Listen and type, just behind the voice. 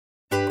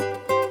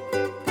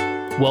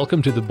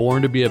Welcome to the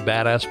Born to be a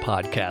Badass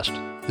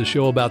podcast, the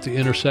show about the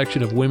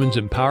intersection of women's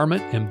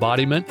empowerment,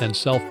 embodiment, and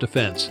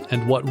self-defense,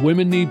 and what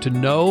women need to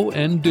know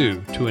and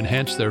do to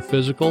enhance their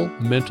physical,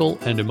 mental,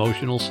 and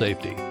emotional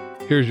safety.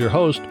 Here's your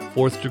host,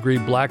 4th degree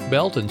black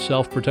belt and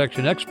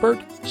self-protection expert,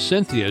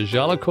 Cynthia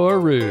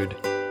Jolicoeur-Rude.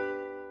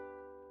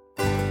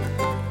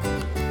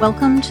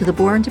 Welcome to the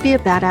Born to be a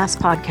Badass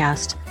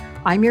podcast.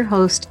 I'm your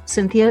host,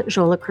 Cynthia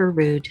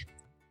Jolicoeur-Rude.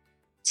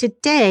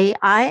 Today,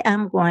 I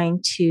am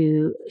going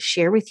to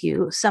share with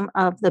you some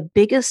of the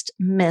biggest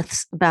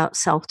myths about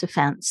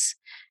self-defense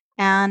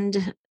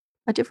and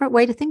a different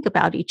way to think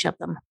about each of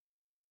them.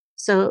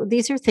 So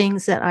these are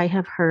things that I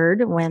have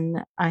heard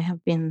when I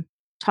have been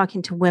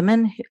talking to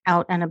women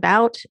out and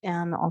about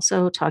and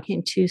also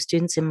talking to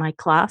students in my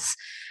class,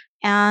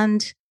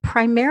 and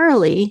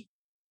primarily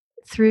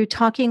through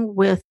talking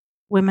with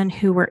women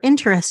who were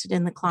interested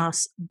in the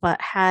class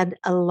but had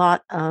a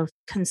lot of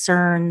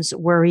concerns,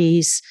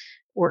 worries,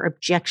 or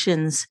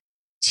objections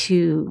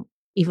to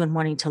even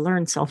wanting to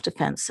learn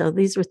self-defense. So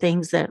these were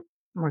things that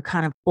were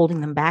kind of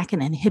holding them back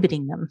and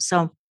inhibiting them.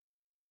 So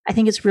I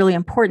think it's really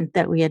important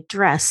that we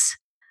address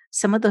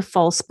some of the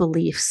false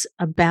beliefs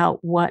about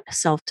what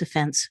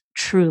self-defense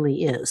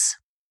truly is.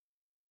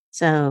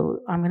 So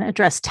I'm going to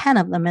address 10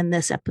 of them in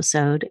this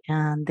episode,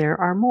 and there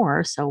are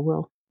more, so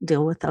we'll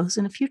deal with those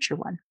in a future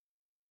one.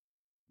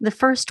 The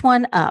first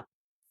one up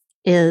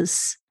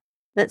is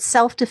that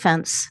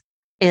self-defense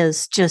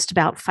is just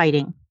about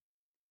fighting.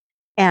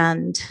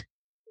 And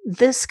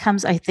this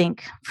comes, I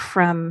think,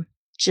 from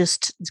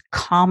just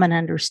common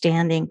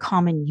understanding,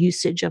 common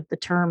usage of the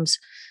terms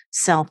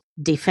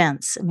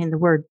self-defense. I mean, the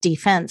word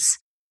defense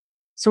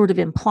sort of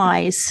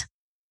implies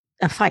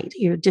a fight.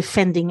 You're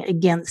defending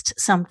against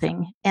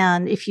something.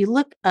 And if you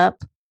look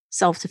up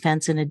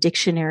self-defense in a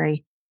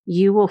dictionary,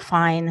 you will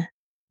find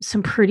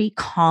some pretty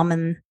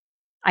common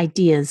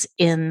ideas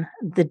in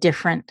the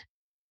different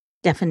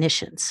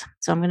definitions.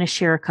 So I'm going to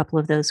share a couple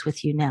of those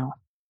with you now.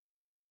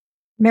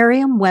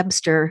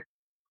 Merriam-Webster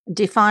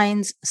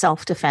defines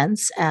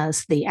self-defense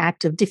as the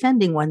act of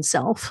defending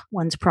oneself,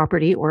 one's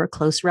property, or a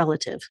close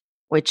relative,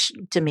 which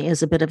to me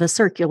is a bit of a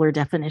circular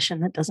definition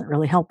that doesn't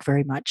really help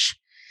very much.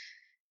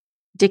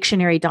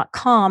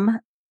 Dictionary.com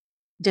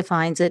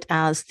defines it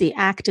as the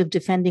act of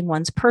defending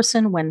one's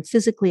person when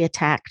physically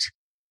attacked,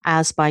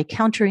 as by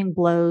countering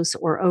blows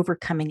or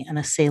overcoming an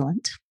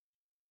assailant.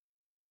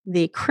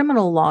 The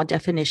criminal law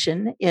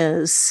definition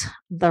is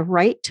the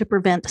right to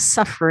prevent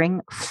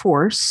suffering,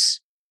 force,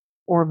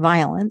 or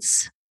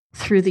violence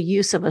through the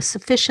use of a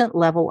sufficient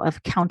level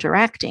of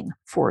counteracting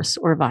force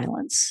or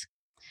violence.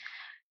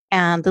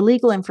 And the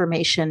Legal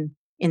Information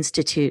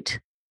Institute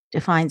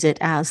defines it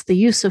as the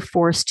use of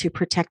force to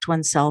protect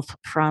oneself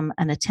from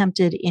an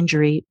attempted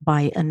injury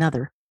by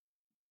another.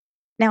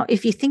 Now,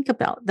 if you think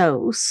about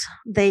those,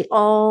 they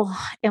all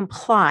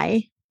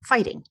imply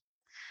fighting.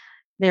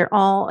 They're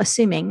all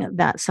assuming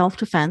that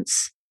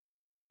self-defense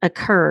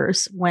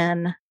occurs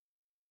when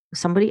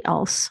somebody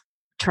else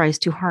tries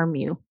to harm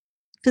you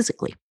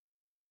physically.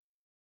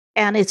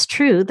 And it's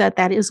true that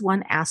that is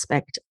one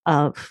aspect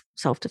of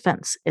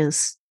self-defense,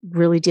 is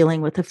really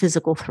dealing with a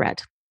physical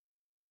threat.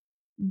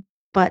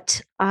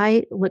 But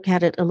I look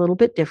at it a little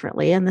bit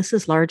differently, and this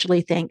is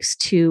largely thanks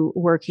to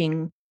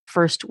working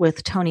first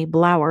with Tony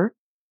Blauer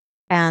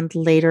and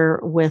later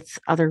with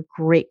other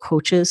great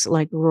coaches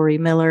like Rory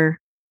Miller,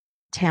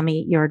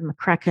 Tammy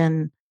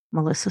Yard-McCracken,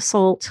 Melissa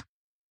Solt,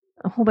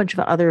 a whole bunch of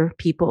other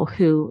people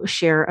who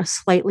share a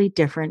slightly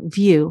different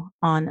view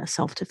on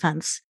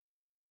self-defense.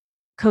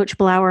 Coach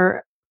Blauer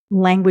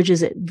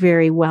languages it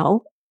very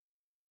well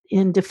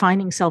in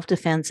defining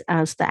self-defense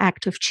as the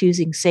act of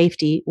choosing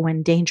safety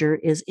when danger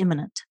is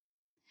imminent.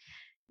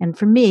 And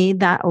for me,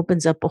 that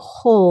opens up a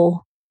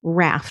whole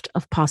raft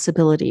of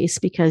possibilities,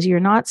 because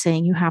you're not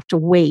saying you have to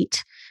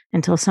wait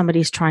until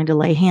somebody's trying to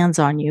lay hands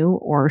on you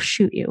or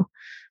shoot you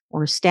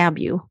or stab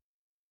you.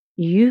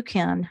 You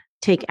can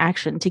take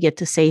action to get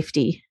to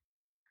safety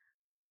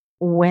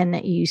when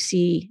you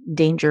see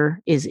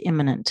danger is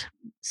imminent.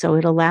 So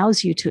it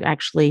allows you to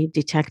actually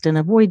detect and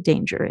avoid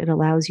danger. It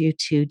allows you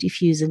to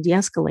defuse and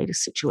de-escalate a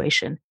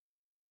situation.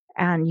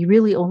 And you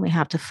really only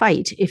have to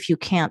fight if you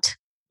can't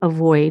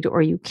avoid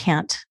or you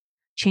can't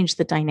change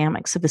the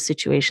dynamics of a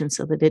situation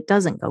so that it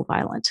doesn't go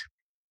violent.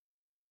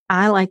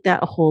 I like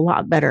that a whole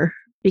lot better,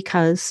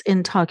 because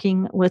in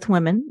talking with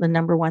women, the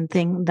number one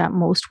thing that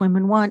most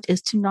women want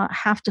is to not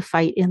have to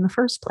fight in the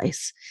first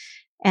place.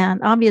 And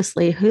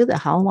obviously, who the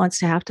hell wants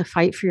to have to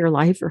fight for your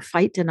life or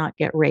fight to not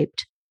get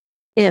raped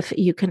if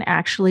you can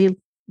actually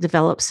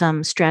develop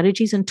some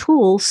strategies and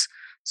tools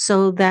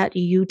so that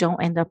you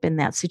don't end up in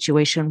that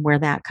situation where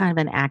that kind of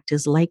an act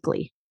is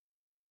likely.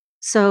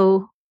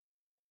 So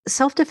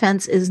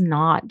self-defense is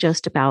not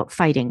just about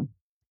fighting.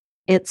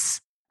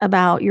 It's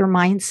about your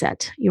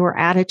mindset, your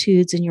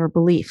attitudes, and your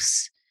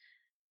beliefs.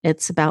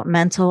 It's about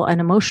mental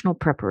and emotional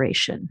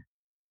preparation.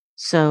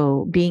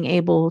 So being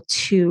able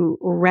to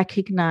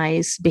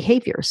recognize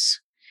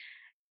behaviors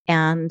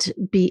and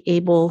be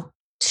able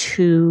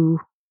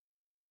to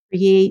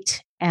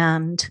create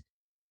and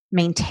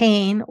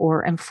maintain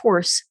or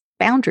enforce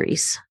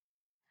boundaries.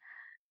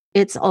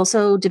 It's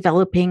also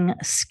developing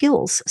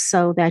skills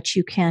so that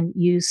you can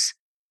use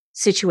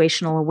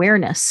situational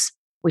awareness,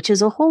 which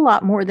is a whole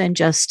lot more than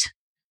just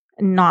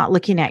not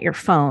looking at your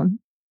phone.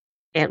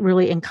 It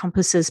really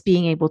encompasses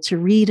being able to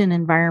read an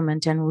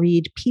environment and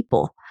read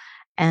people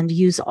and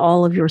use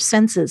all of your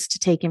senses to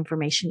take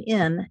information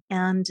in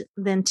and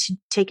then to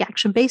take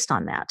action based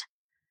on that.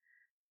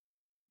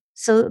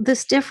 So,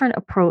 this different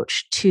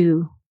approach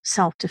to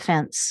self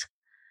defense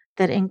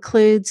that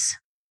includes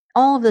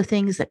all of the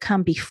things that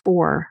come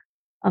before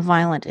a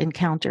violent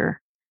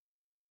encounter,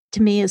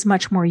 to me, is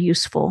much more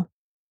useful.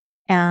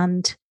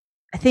 And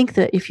I think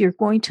that if you're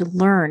going to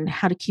learn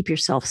how to keep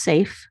yourself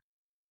safe,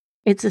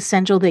 it's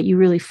essential that you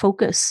really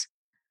focus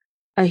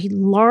a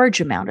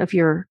large amount of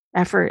your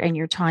effort and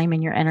your time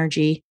and your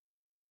energy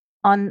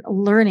on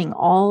learning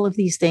all of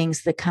these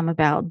things that come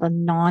about the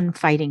non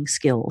fighting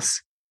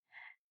skills.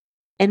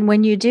 And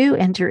when you do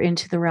enter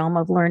into the realm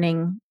of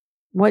learning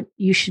what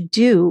you should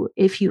do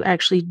if you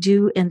actually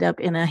do end up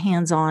in a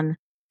hands on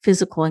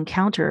physical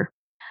encounter,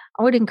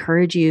 I would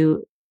encourage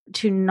you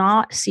to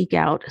not seek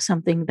out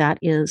something that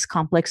is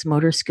complex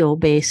motor skill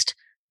based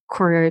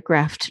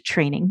choreographed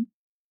training,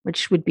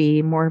 which would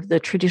be more of the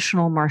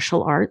traditional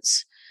martial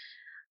arts.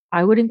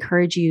 I would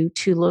encourage you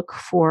to look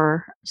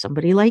for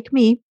somebody like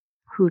me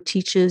who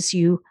teaches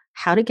you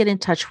how to get in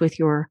touch with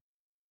your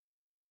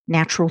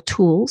natural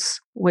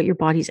tools, what your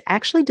body's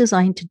actually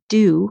designed to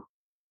do,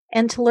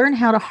 and to learn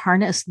how to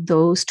harness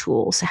those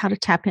tools, how to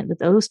tap into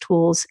those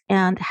tools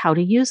and how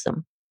to use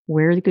them,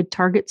 where the good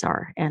targets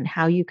are, and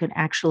how you can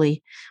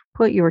actually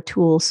put your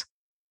tools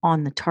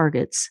on the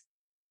targets.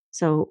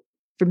 So,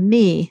 for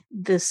me,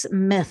 this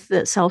myth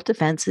that self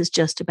defense is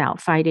just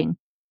about fighting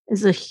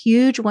is a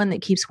huge one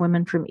that keeps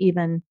women from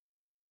even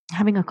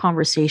having a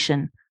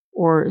conversation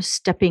or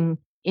stepping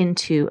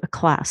into a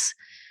class,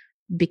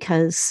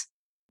 because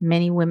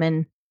many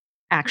women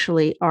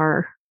actually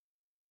are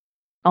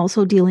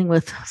also dealing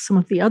with some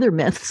of the other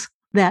myths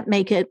that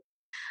make it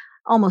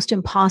almost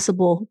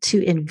impossible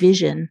to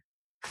envision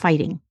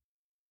fighting.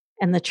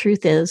 And the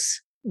truth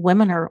is,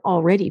 women are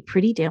already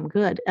pretty damn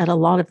good at a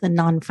lot of the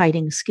non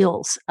fighting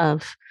skills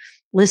of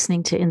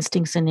listening to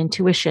instincts and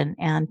intuition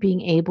and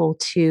being able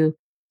to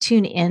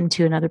tune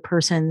into another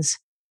person's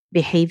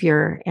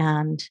behavior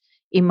and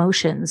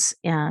emotions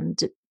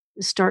and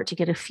start to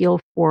get a feel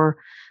for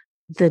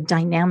the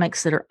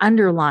dynamics that are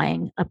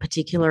underlying a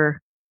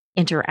particular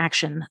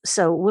interaction.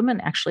 So women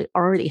actually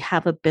already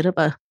have a bit of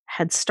a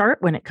head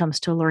start when it comes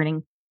to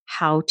learning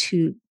how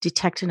to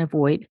detect and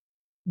avoid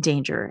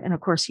danger. And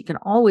of course, you can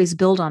always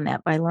build on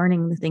that by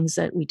learning the things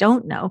that we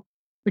don't know,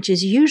 which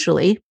is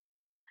usually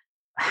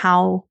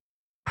how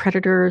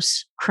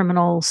predators,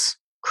 criminals,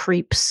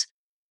 creeps,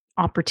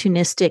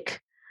 opportunistic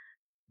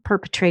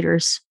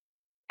perpetrators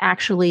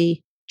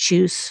actually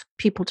choose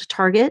people to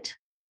target,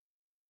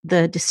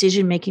 the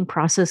decision making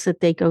process that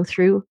they go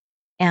through,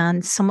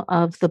 and some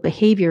of the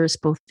behaviors,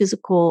 both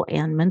physical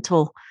and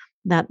mental,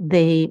 that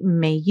they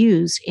may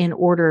use in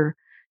order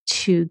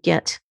to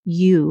get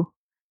you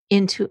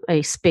into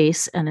a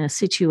space and a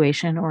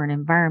situation or an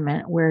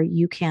environment where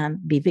you can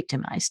be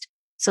victimized.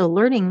 So,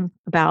 learning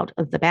about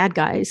the bad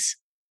guys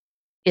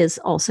is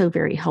also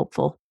very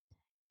helpful.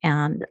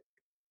 And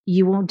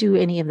you won't do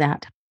any of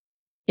that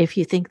if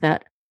you think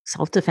that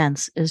self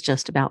defense is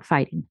just about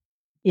fighting.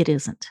 It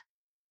isn't.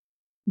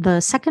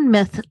 The second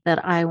myth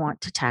that I want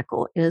to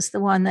tackle is the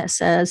one that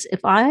says if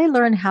I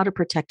learn how to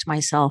protect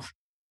myself,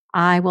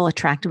 I will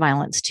attract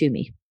violence to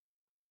me.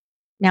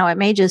 Now, it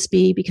may just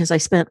be because I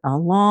spent a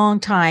long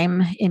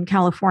time in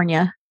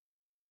California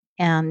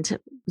and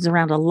was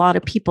around a lot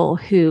of people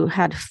who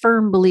had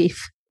firm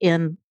belief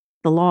in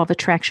the law of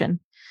attraction.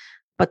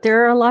 But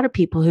there are a lot of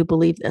people who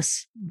believe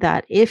this,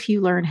 that if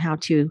you learn how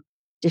to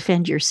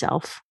defend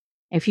yourself,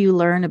 if you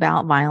learn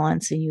about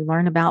violence and you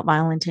learn about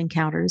violent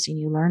encounters and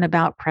you learn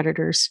about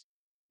predators,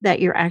 that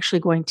you're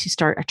actually going to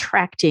start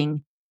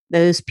attracting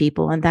those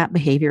people and that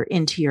behavior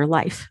into your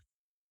life.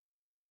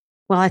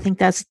 Well, I think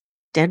that's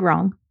dead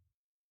wrong.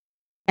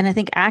 And I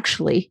think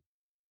actually,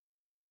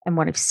 and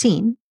what I've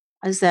seen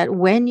is that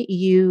when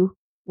you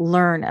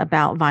learn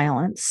about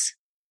violence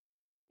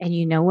and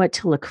you know what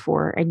to look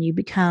for and you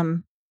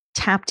become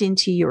tapped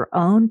into your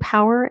own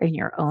power and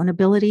your own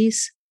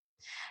abilities,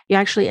 you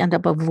actually end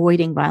up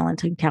avoiding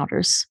violent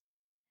encounters.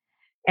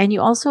 And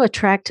you also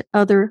attract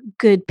other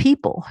good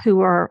people who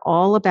are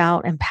all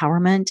about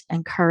empowerment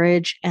and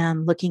courage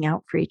and looking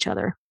out for each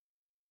other.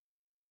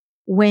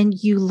 When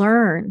you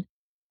learn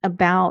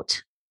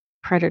about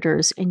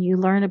predators and you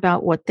learn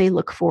about what they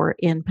look for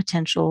in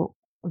potential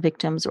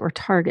victims or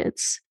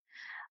targets,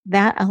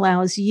 that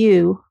allows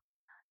you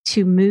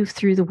to move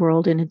through the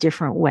world in a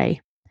different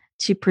way,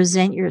 to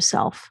present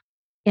yourself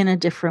in a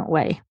different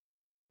way.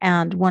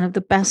 And one of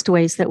the best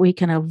ways that we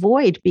can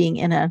avoid being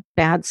in a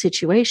bad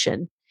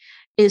situation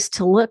is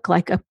to look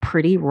like a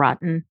pretty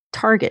rotten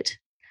target.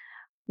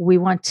 We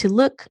want to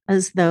look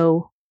as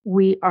though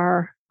we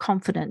are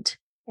confident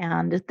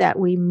and that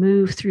we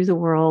move through the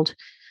world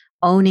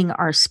owning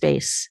our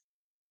space.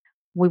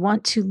 We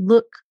want to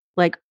look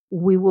like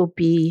we will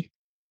be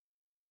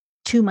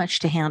too much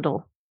to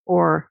handle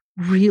or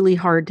really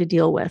hard to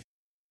deal with.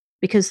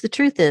 Because the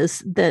truth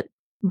is that,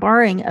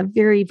 barring a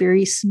very,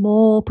 very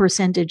small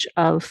percentage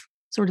of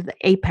sort of the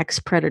apex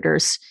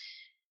predators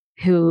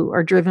who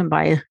are driven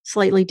by a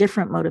slightly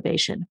different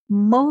motivation,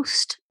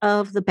 most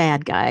of the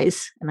bad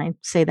guys, and I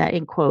say that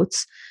in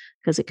quotes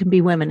because it can be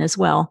women as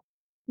well,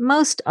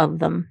 most of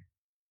them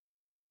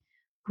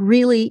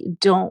really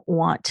don't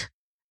want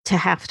to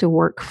have to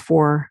work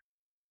for,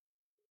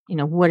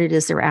 what it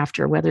is they're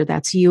after, whether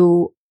that's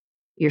you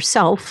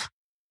yourself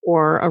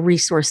or a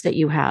resource that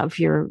you have,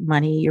 your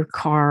money, your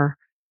car,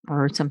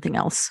 or something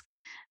else.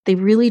 They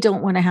really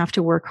don't want to have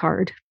to work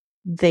hard.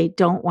 They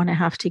don't want to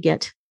have to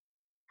get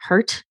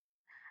hurt.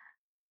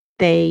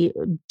 They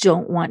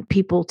don't want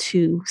people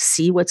to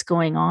see what's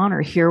going on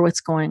or hear what's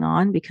going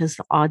on, because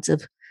the odds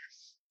of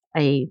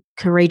a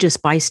courageous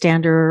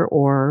bystander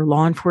or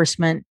law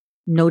enforcement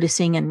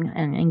noticing and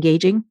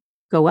engaging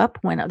go up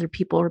when other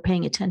people are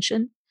paying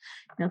attention.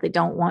 They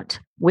don't want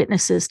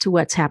witnesses to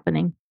what's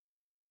happening.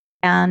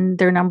 And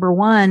their number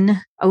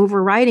one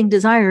overriding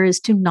desire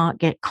is to not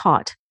get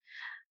caught.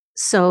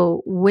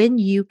 So when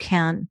you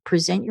can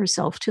present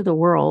yourself to the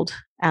world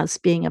as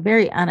being a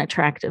very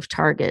unattractive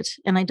target,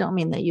 and I don't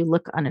mean that you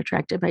look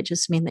unattractive, I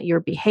just mean that your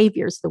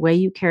behaviors, the way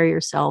you carry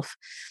yourself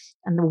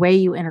and the way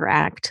you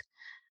interact,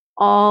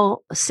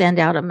 all send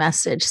out a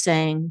message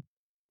saying,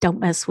 don't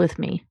mess with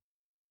me.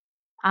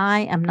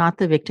 I am not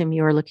the victim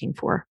you are looking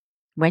for.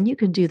 When you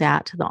can do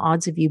that, the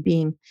odds of you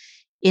being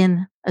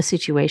in a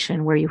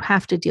situation where you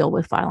have to deal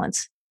with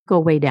violence go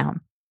way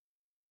down.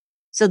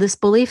 So this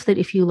belief that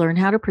if you learn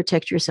how to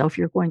protect yourself,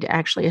 you're going to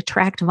actually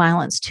attract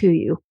violence to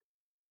you,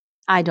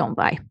 I don't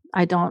buy.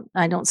 I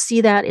don't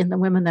see that in the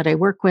women that I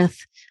work with.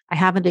 I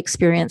haven't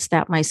experienced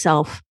that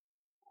myself.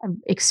 I've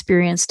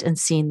experienced and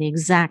seen the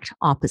exact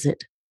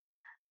opposite.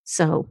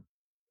 So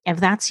if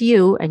that's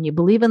you and you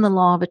believe in the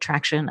law of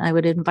attraction, I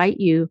would invite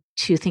you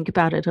to think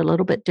about it a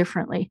little bit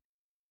differently.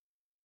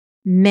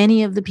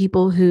 Many of the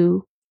people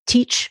who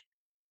teach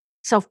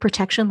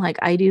self-protection like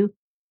I do,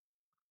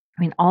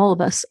 all of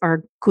us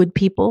are good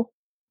people.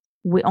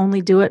 We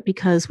only do it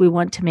because we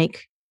want to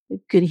make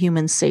good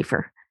humans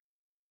safer.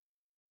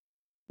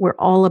 We're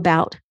all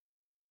about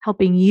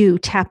helping you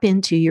tap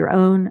into your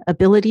own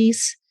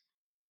abilities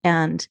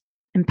and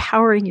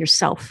empowering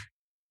yourself.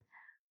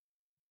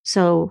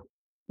 So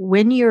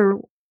when you're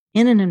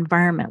in an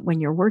environment,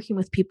 when you're working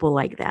with people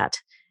like that,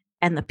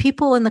 and the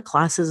people in the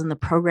classes and the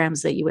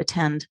programs that you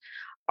attend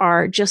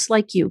are just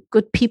like you,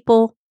 good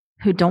people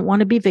who don't want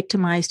to be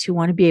victimized, who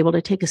want to be able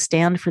to take a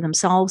stand for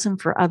themselves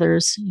and for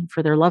others,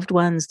 for their loved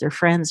ones, their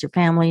friends, their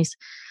families,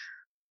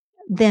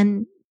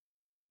 then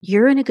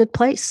you're in a good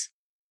place.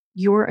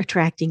 You're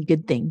attracting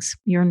good things.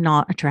 You're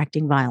not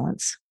attracting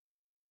violence.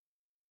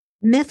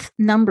 Myth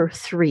number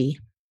 3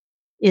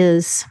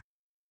 is,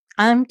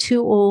 I'm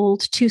too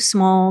old, too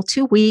small,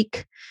 too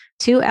weak,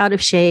 too out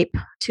of shape,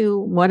 too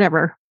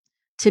whatever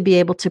to be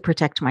able to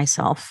protect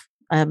myself.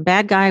 A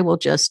bad guy will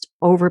just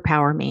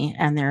overpower me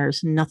and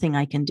there's nothing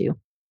I can do.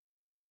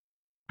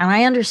 And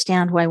I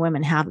understand why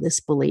women have this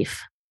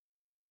belief.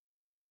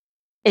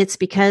 It's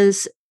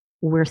because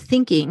we're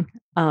thinking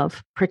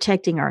of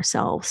protecting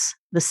ourselves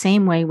the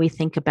same way we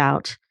think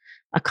about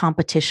a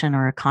competition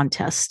or a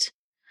contest.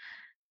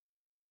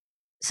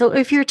 So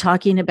if you're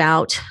talking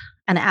about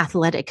an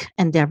athletic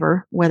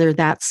endeavor, whether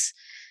that's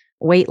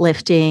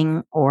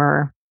weightlifting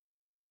or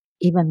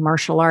even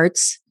martial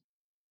arts,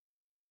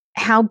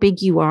 how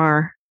big you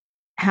are,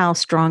 how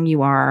strong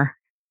you are,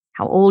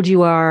 how old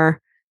you are,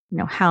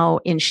 how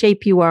in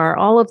shape you are,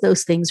 all of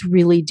those things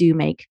really do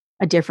make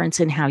a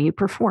difference in how you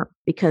perform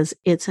because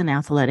it's an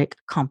athletic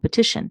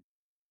competition.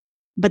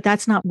 But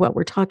that's not what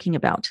we're talking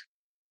about.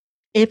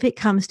 If it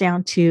comes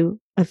down to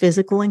a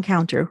physical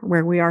encounter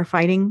where we are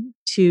fighting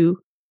to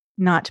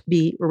not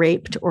be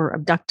raped or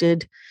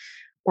abducted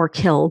or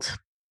killed,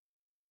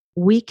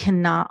 we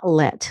cannot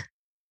let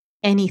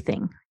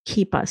anything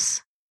keep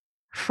us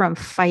from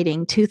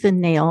fighting tooth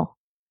and nail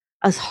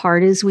as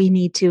hard as we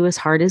need to, as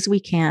hard as we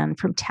can,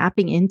 from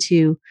tapping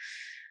into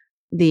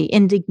the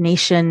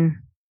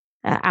indignation,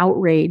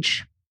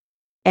 outrage,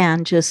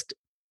 and just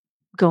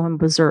going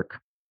berserk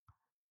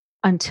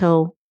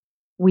until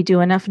we do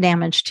enough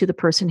damage to the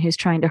person who's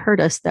trying to hurt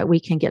us that we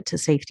can get to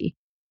safety.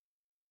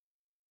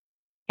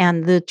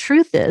 And the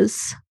truth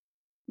is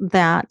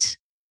that,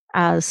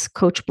 as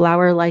Coach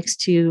Blauer likes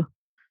to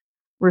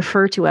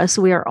refer to us,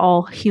 we are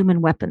all human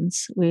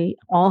weapons. We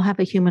all have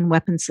a human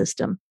weapon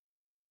system.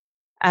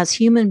 As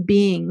human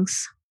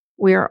beings,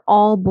 we are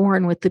all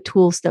born with the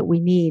tools that we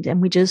need,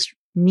 and we just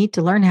need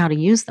to learn how to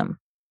use them.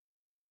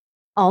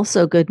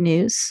 Also, good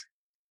news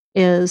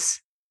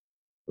is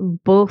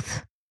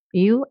both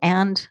you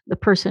and the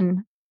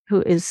person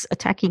who is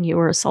attacking you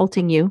or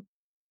assaulting you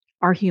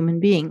are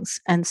human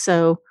beings. And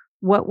so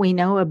what we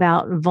know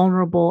about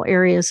vulnerable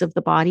areas of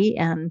the body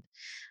and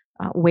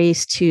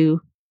ways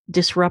to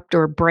disrupt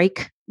or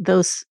break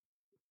those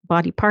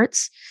body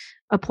parts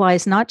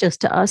applies not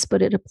just to us,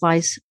 but it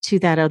applies to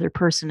that other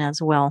person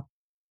as well.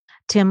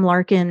 Tim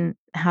Larkin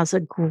has a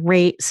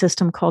great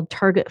system called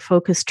target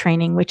focus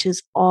training, which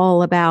is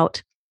all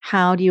about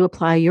how do you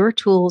apply your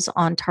tools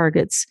on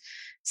targets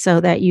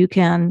so that you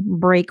can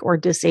break or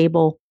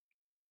disable,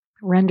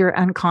 render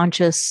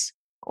unconscious,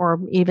 or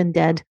even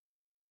dead,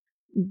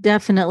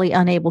 definitely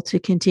unable to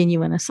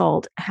continue an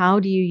assault. How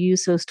do you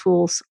use those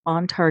tools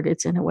on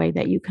targets in a way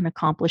that you can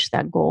accomplish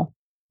that goal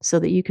so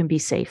that you can be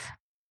safe?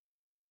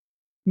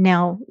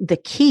 Now, the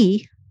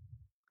key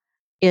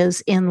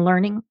is in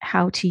learning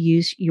how to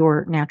use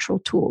your natural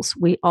tools.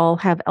 We all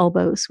have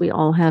elbows, we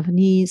all have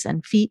knees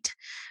and feet,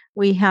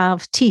 we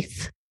have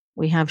teeth,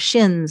 we have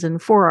shins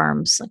and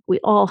forearms. Like, we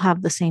all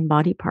have the same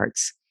body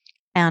parts,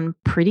 and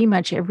pretty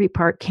much every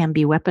part can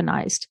be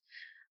weaponized.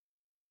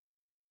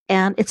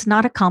 And it's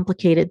not a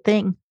complicated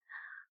thing.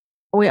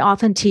 We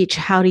often teach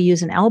how to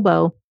use an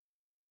elbow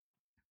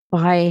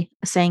by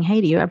saying,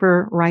 hey, do you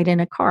ever ride in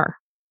a car?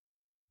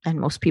 And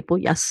most people,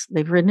 yes,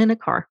 they've ridden in a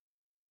car.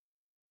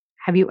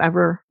 Have you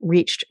ever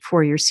reached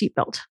for your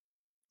seatbelt?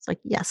 It's like,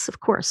 yes,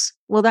 of course.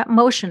 Well, that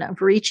motion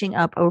of reaching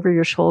up over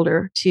your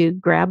shoulder to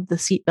grab the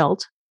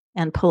seatbelt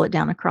and pull it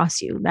down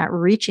across you, that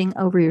reaching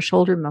over your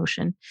shoulder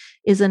motion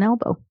is an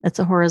elbow. It's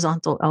a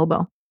horizontal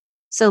elbow.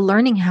 So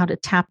learning how to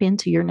tap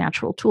into your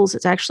natural tools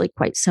is actually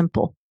quite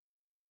simple.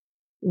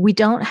 We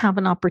don't have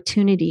an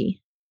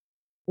opportunity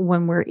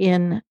when we're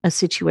in a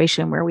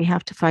situation where we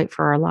have to fight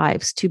for our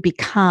lives to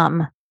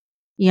become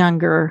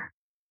younger,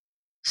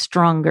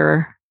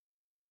 stronger,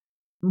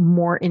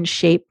 more in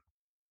shape.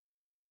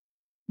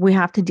 We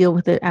have to deal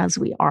with it as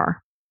we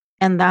are.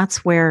 And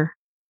that's where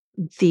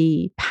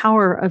the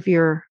power of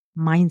your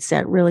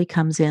mindset really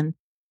comes in.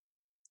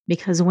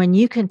 Because when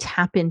you can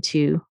tap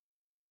into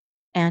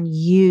and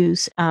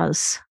use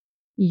as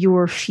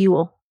your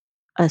fuel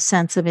a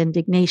sense of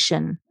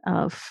indignation,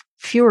 of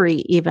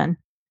fury, even.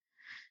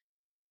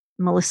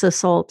 Melissa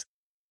Salt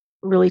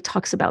really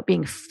talks about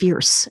being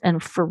fierce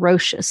and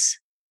ferocious.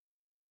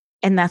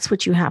 And that's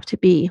what you have to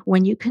be.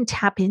 When you can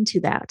tap into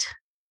that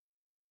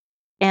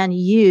and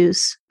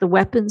use the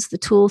weapons, the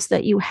tools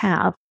that you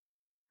have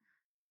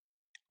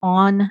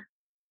on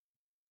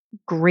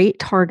great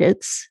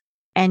targets,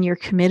 and you're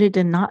committed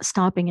to not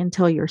stopping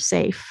until you're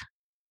safe,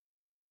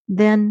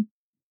 then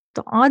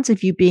the odds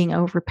of you being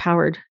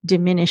overpowered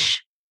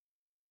diminish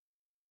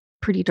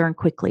pretty darn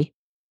quickly.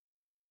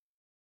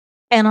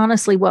 And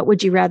honestly, what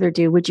would you rather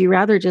do? Would you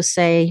rather just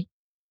say,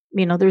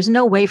 there's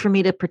no way for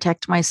me to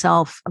protect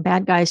myself, a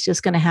bad guy's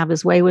just going to have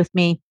his way with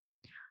me?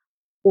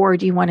 Or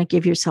do you want to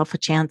give yourself a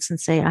chance and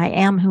say, I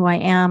am who I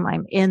am,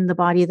 I'm in the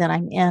body that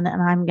I'm in,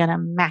 and I'm going to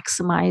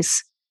maximize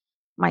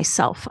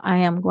myself. I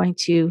am going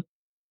to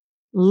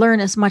learn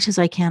as much as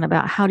I can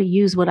about how to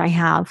use what I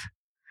have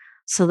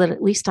so that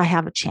at least I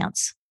have a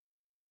chance.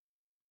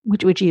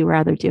 Which would you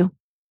rather do?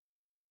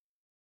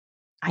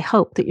 I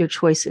hope that your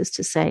choice is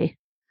to say,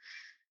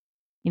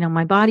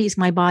 my body's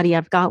my body.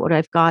 I've got what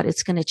I've got.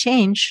 It's going to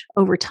change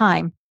over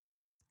time.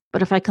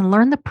 But if I can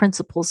learn the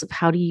principles of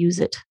how to use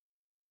it,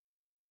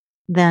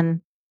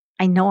 then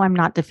I know I'm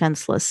not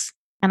defenseless.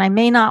 And I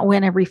may not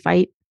win every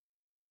fight,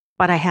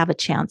 but I have a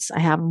chance. I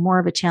have more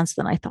of a chance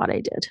than I thought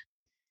I did.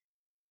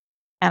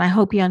 And I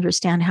hope you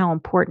understand how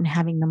important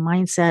having the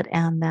mindset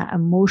and that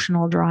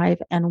emotional drive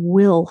and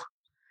will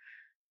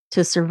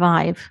to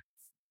survive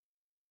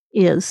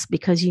is,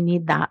 because you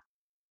need that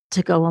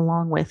to go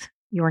along with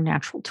your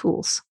natural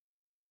tools.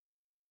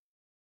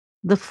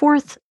 The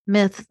fourth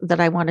myth that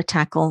I want to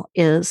tackle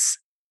is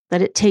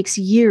that it takes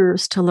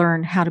years to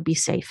learn how to be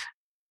safe.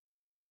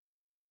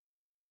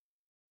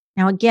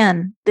 Now,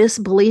 again, this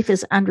belief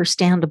is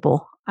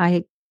understandable.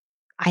 I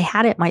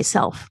had it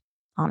myself,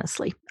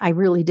 honestly. I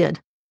really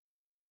did.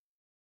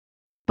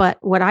 But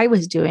what I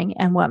was doing,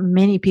 and what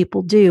many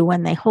people do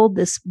when they hold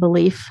this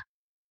belief,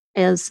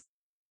 is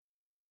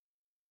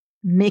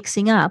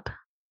mixing up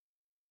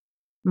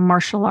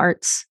martial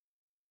arts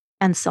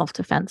and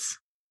self-defense.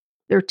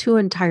 They're two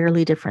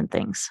entirely different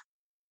things.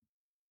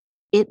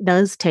 It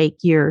does take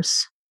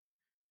years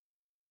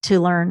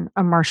to learn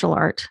a martial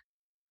art.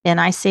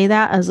 And I say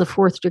that as a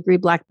 4th degree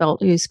black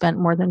belt who spent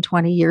more than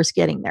 20 years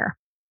getting there.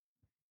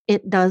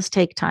 It does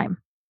take time.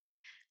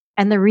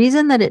 And the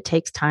reason that it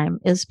takes time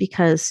is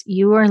because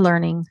you are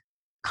learning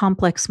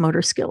complex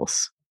motor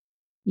skills.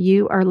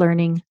 You are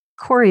learning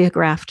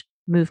choreographed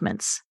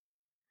movements.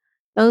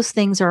 Those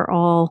things are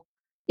all,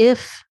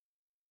 if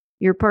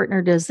your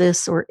partner does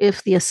this, or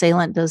if the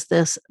assailant does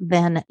this,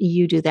 then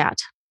you do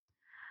that.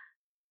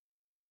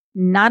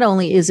 Not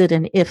only is it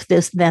an if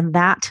this, then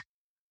that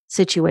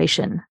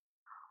situation,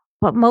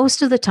 but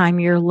most of the time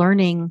you're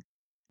learning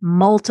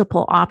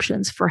multiple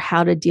options for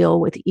how to deal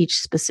with each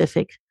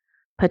specific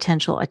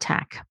potential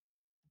attack.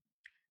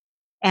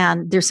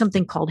 And there's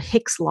something called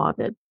Hick's Law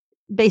that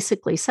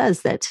basically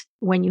says that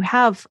when you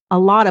have a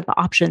lot of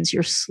options,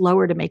 you're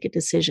slower to make a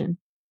decision.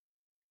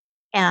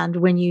 And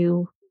when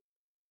you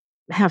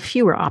have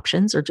fewer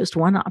options or just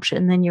one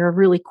option, then you're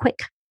really quick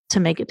to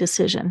make a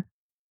decision.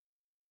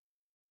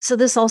 So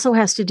this also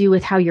has to do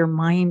with how your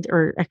mind,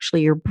 or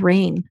actually your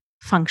brain,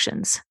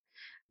 functions.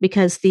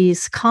 because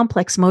these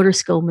complex motor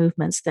skill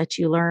movements that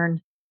you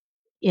learn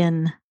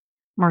in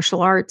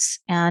martial arts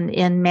and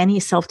in many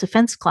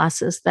self-defense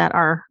classes that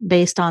are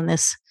based on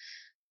this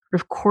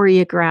sort of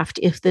choreographed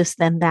if this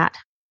then that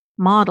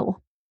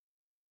model,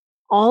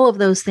 all of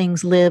those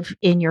things live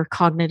in your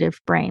cognitive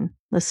brain.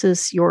 This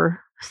is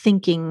your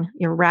thinking,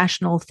 your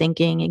rational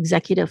thinking,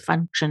 executive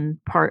function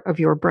part of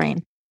your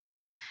brain.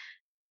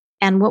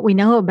 And what we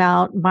know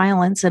about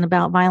violence and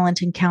about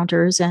violent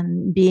encounters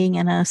and being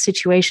in a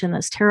situation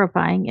that's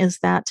terrifying is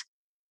that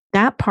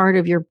that part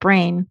of your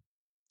brain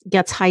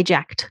gets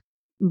hijacked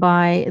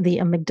by the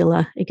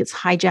amygdala. It gets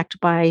hijacked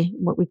by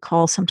what we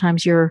call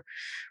sometimes your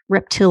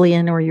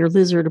reptilian or your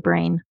lizard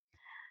brain,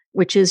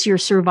 which is your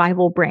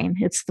survival brain.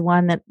 It's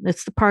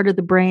the part of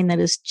the brain that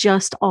is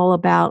just all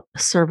about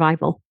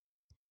survival.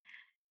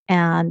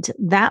 And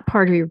that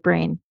part of your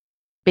brain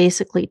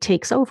basically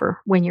takes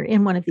over when you're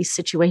in one of these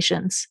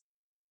situations.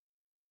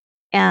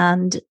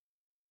 And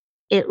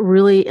it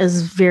really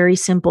is very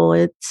simple.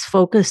 It's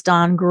focused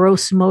on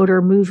gross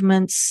motor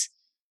movements.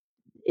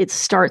 It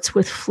starts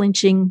with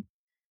flinching,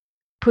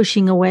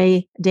 pushing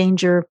away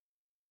danger.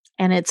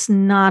 And it's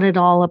not at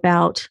all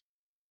about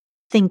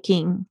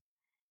thinking,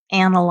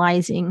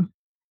 analyzing,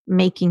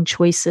 making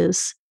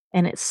choices.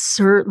 And it's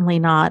certainly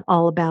not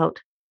all about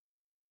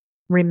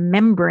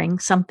remembering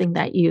something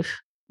that you've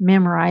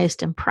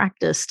memorized and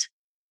practiced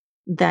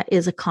that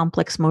is a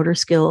complex motor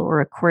skill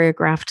or a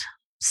choreographed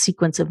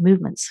sequence of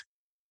movements.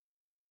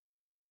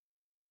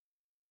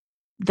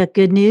 The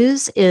good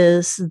news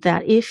is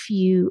that if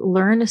you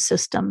learn a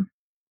system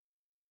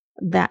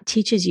that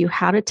teaches you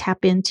how to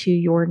tap into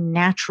your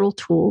natural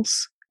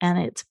tools, and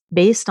it's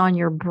based on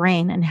your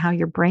brain and how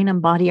your brain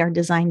and body are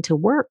designed to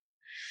work,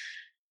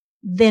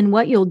 then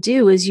what you'll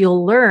do is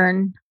you'll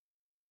learn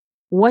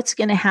what's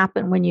going to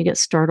happen when you get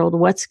startled,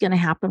 what's going to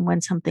happen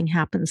when something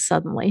happens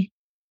suddenly.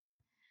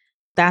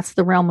 That's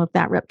the realm of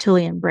that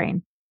reptilian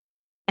brain.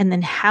 And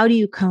then how do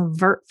you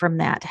convert from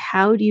that?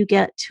 How do you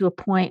get to a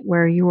point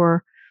where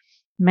you're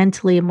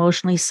mentally,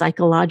 emotionally,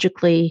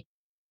 psychologically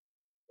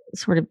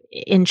sort of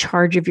in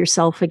charge of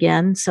yourself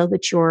again so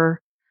that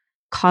your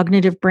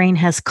cognitive brain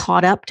has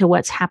caught up to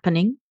what's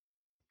happening?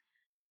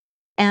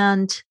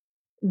 And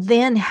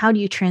then how do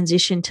you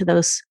transition to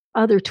those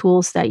other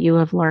tools that you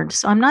have learned?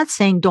 So I'm not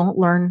saying don't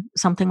learn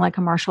something like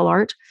a martial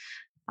art.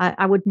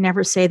 I would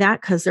never say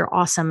that because they're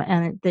awesome.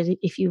 And that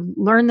if you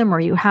learn them or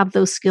you have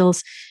those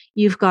skills,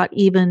 you've got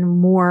even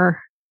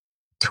more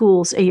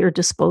tools at your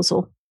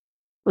disposal.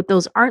 But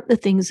those aren't the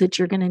things that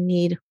you're going to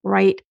need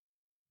right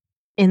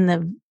in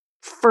the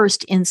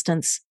first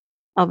instance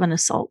of an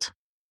assault.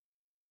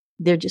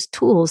 They're just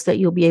tools that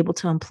you'll be able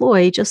to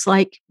employ, just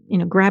like,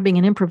 grabbing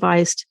an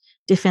improvised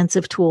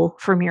defensive tool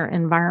from your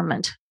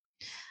environment.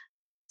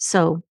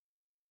 So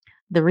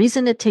the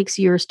reason it takes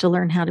years to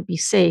learn how to be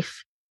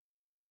safe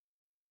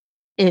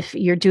if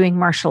you're doing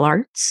martial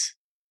arts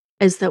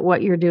is that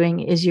what you're doing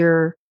is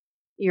you're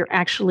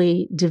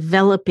actually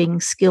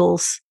developing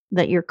skills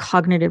that your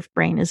cognitive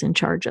brain is in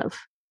charge of.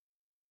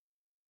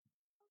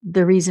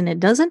 The reason it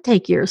doesn't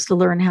take years to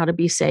learn how to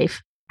be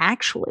safe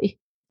actually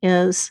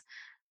is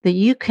that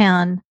you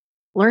can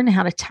learn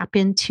how to tap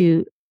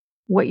into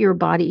what your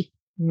body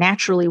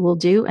naturally will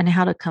do and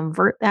how to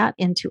convert that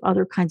into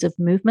other kinds of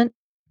movement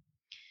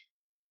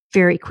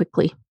very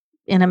quickly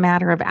in a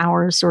matter of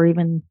hours or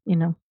even,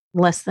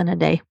 less than a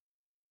day.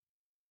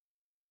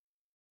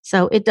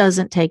 So it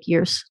doesn't take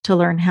years to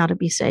learn how to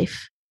be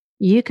safe.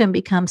 You can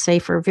become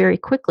safer very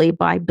quickly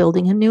by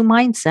building a new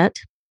mindset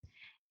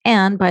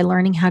and by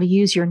learning how to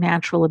use your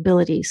natural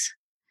abilities.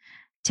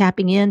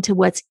 Tapping into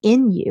what's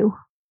in you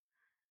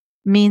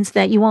means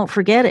that you won't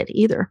forget it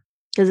either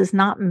because it's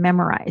not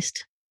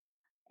memorized.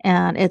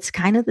 And it's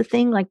kind of the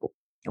thing, like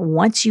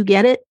once you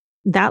get it,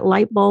 that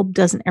light bulb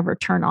doesn't ever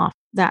turn off.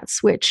 That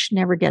switch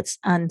never gets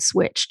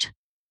unswitched.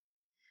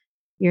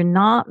 You're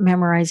not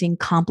memorizing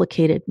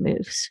complicated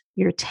moves.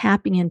 You're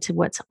tapping into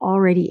what's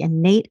already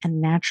innate and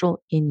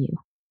natural in you.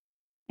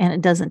 And it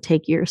doesn't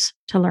take years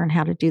to learn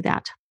how to do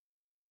that.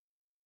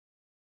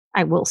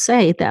 I will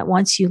say that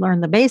once you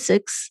learn the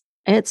basics,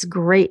 it's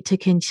great to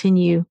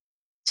continue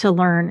to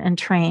learn and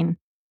train.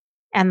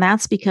 And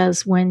that's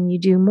because when you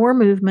do more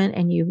movement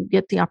and you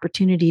get the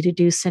opportunity to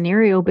do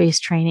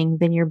scenario-based training,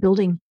 then you're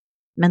building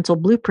mental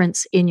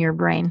blueprints in your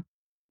brain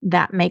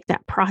that make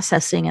that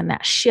processing and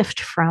that shift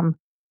from,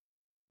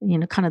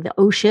 kind of the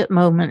oh shit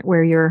moment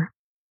where your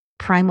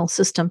primal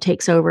system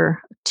takes over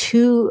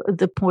to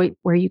the point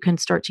where you can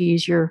start to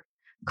use your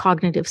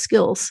cognitive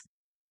skills.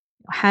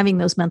 Having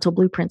those mental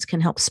blueprints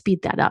can help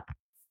speed that up.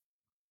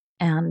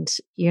 And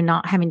you're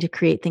not having to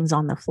create things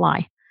on the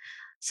fly.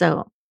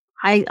 So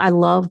I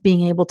love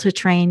being able to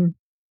train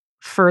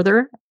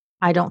further.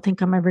 I don't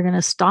think I'm ever going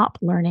to stop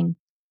learning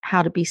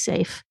how to be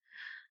safe.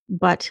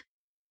 But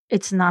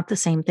it's not the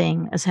same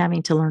thing as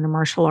having to learn a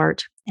martial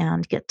art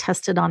and get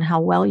tested on how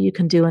well you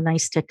can do a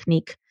nice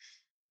technique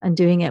and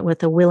doing it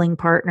with a willing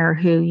partner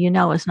who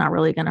is not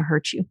really going to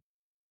hurt you.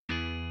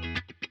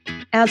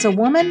 As a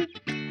woman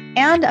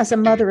and as a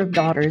mother of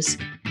daughters,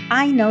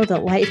 I know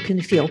that life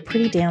can feel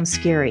pretty damn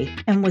scary,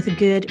 and with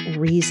good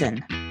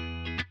reason.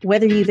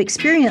 Whether you've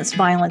experienced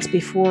violence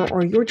before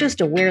or you're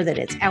just aware that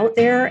it's out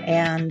there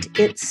and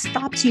it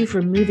stops you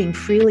from moving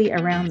freely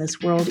around this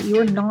world,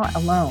 you're not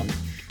alone.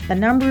 The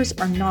numbers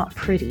are not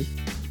pretty.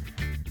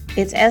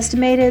 It's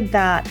estimated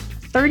that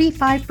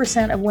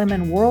 35% of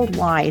women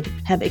worldwide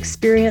have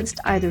experienced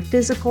either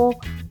physical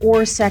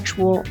or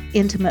sexual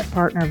intimate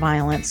partner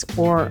violence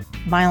or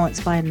violence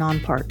by a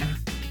non-partner.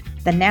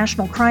 The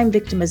National Crime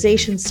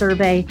Victimization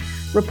Survey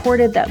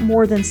reported that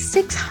more than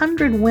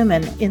 600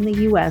 women in the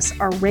U.S.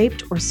 are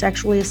raped or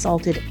sexually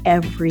assaulted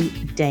every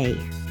day.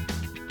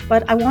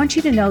 But I want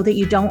you to know that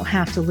you don't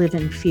have to live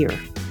in fear.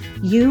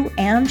 You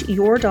and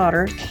your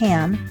daughter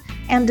can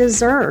and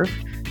deserve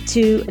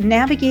to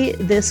navigate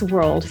this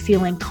world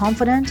feeling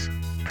confident,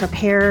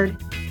 prepared,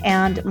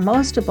 and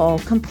most of all,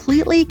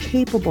 completely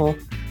capable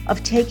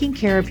of taking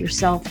care of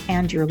yourself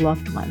and your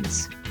loved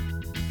ones.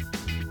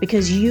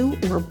 Because you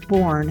were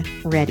born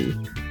ready.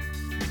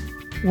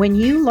 When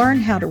you learn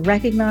how to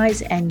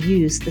recognize and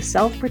use the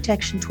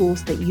self-protection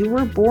tools that you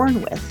were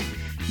born with,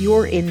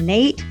 your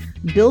innate,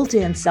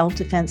 built-in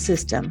self-defense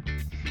system,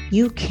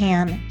 you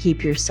can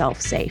keep yourself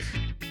safe.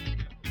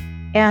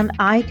 And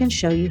I can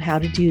show you how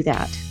to do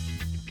that.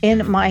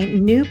 In my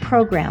new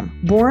program,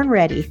 Born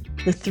Ready,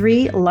 the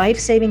 3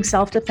 life-saving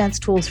self-defense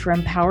tools for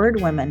empowered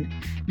women,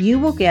 you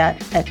will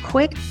get a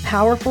quick,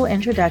 powerful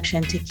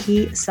introduction to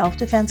key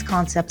self-defense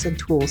concepts and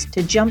tools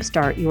to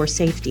jumpstart your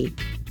safety.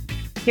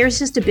 Here's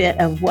just a bit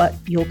of what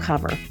you'll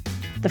cover.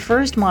 The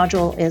first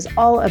module is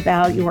all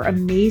about your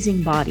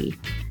amazing body,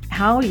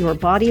 how your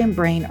body and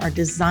brain are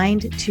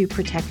designed to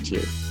protect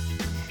you.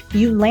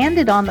 You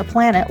landed on the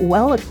planet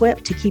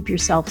well-equipped to keep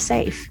yourself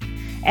safe.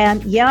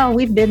 And yeah,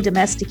 we've been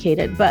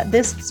domesticated, but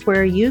this is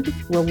where you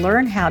will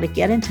learn how to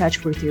get in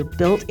touch with your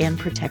built-in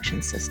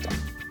protection system.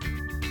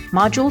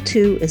 Module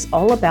 2 is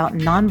all about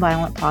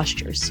nonviolent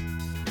postures.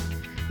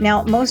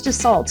 Now, most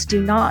assaults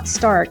do not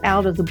start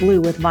out of the blue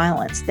with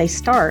violence. They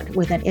start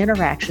with an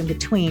interaction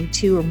between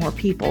 2 or more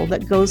people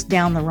that goes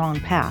down the wrong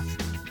path.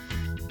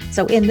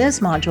 So in this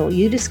module,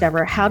 you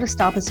discover how to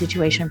stop a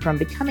situation from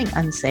becoming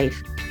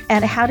unsafe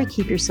and how to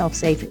keep yourself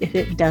safe if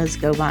it does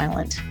go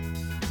violent.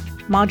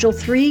 Module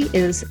 3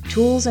 is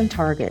tools and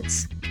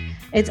targets.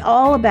 It's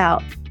all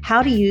about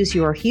how to use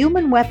your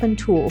human weapon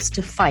tools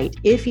to fight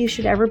if you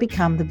should ever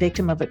become the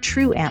victim of a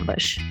true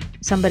ambush,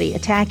 somebody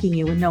attacking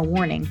you with no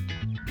warning,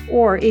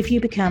 or if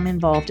you become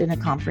involved in a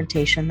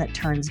confrontation that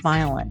turns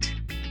violent.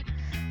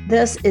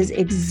 This is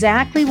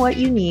exactly what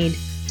you need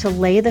to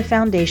lay the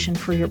foundation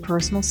for your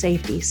personal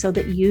safety so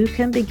that you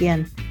can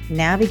begin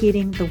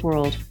navigating the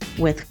world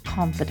with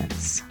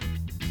confidence.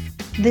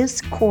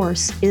 This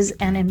course is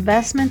an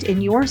investment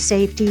in your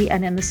safety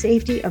and in the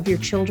safety of your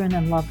children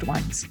and loved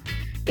ones.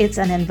 It's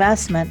an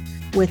investment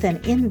with an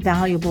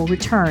invaluable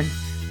return,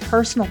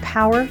 personal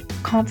power,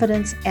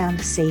 confidence, and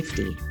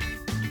safety.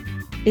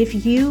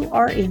 If you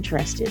are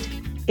interested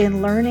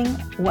in learning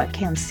what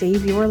can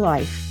save your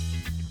life,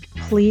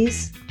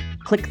 please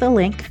click the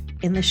link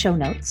in the show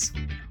notes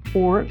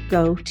or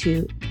go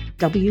to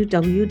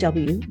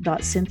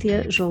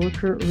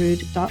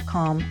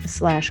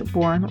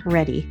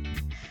www.cynthiajolicoeurrude.com/bornready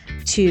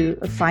to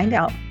find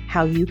out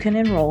how you can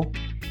enroll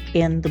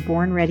in the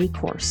Born Ready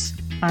course.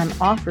 I'm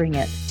offering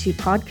it to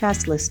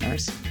podcast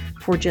listeners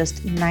for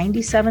just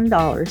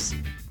 $97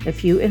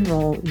 if you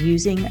enroll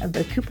using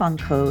the coupon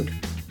code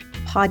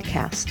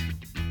podcast.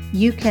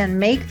 You can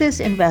make this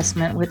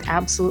investment with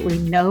absolutely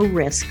no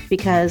risk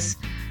because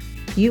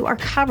you are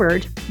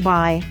covered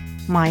by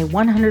my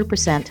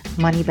 100%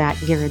 money back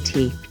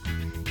guarantee.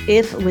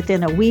 If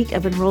within a week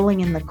of enrolling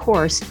in the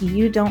course,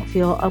 you don't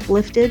feel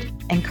uplifted,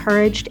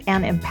 encouraged,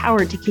 and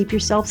empowered to keep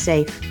yourself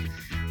safe,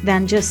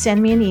 then just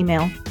send me an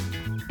email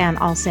and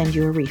I'll send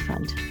you a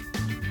refund.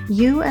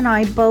 You and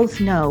I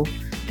both know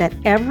that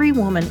every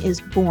woman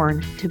is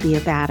born to be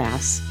a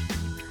badass.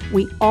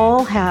 We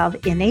all have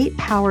innate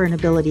power and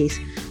abilities,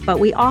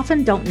 but we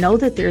often don't know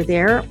that they're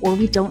there or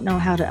we don't know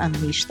how to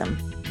unleash them.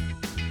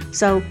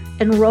 So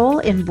enroll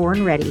in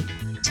Born Ready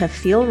to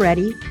feel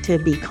ready, to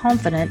be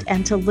confident,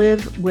 and to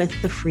live with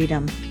the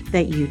freedom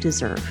that you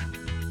deserve.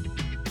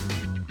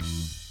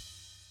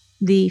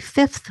 The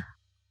 5th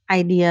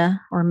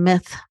idea or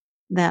myth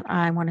that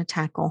I want to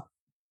tackle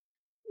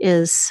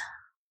is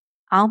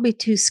I'll be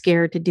too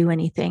scared to do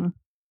anything.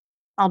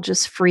 I'll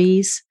just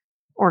freeze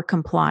or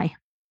comply.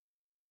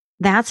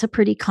 That's a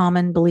pretty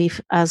common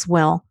belief as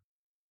well.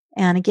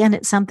 And again,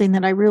 it's something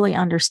that I really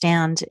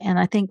understand. And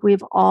I think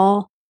we've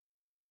all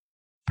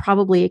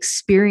probably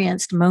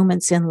experienced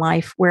moments in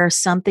life where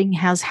something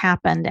has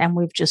happened and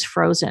we've just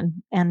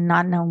frozen and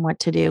not known what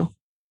to do.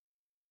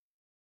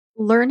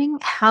 Learning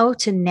how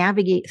to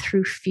navigate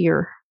through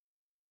fear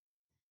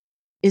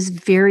is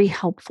very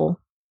helpful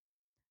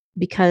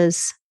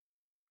because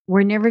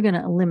we're never going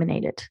to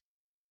eliminate it.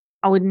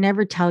 I would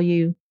never tell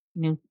you,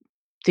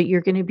 that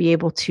you're going to be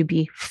able to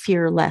be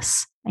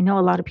fearless. I know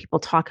a lot of people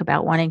talk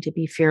about wanting to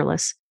be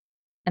fearless,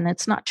 and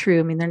that's not true.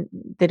 I mean,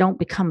 they don't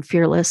become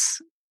fearless.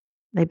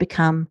 They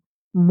become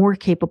more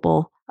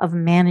capable of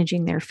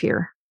managing their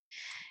fear.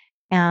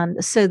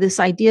 And so this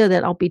idea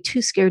that I'll be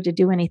too scared to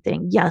do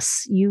anything,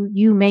 yes,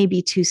 you may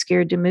be too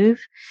scared to move,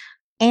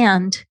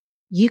 and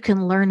you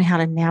can learn how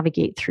to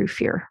navigate through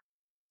fear.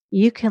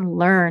 You can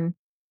learn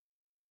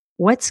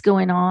what's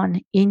going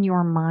on in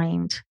your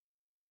mind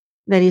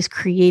that is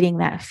creating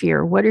that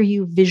fear. What are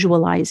you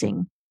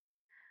visualizing?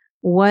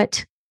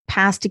 What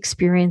past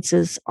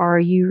experiences are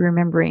you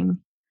remembering?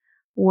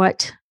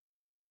 What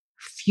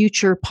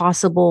future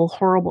possible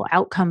horrible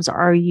outcomes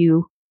are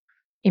you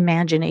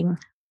imagining?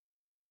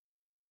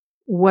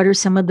 What are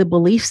some of the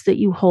beliefs that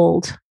you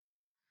hold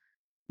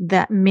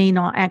that may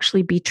not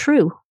actually be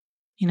true?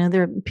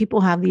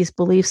 People have these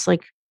beliefs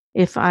like,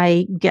 if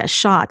I get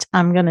shot,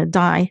 I'm going to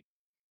die.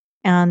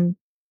 And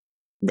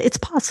it's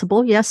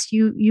possible. Yes,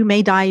 you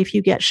may die if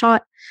you get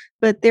shot,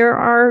 but there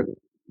are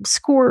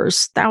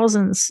scores,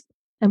 thousands,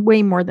 and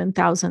way more than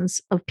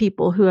thousands of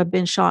people who have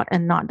been shot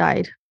and not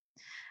died.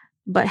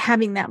 But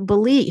having that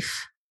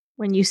belief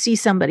when you see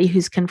somebody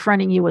who's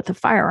confronting you with a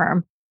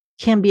firearm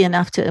can be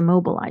enough to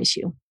immobilize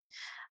you.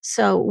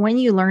 So when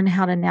you learn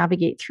how to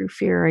navigate through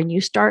fear and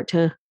you start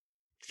to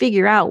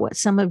figure out what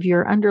some of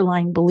your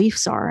underlying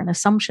beliefs are and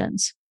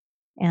assumptions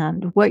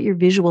and what you're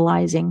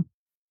visualizing,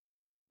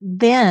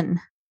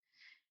 then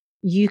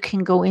you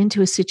can go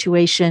into a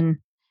situation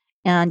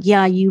and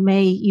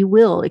you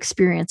will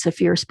experience a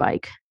fear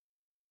spike.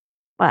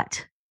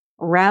 But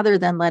rather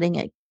than letting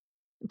it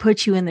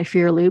put you in the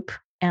fear loop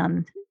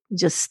and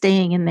just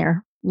staying in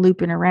there,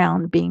 looping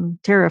around, being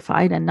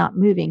terrified and not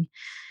moving,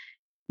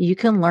 you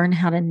can learn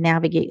how to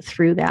navigate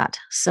through that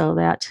so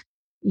that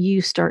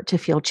you start to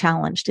feel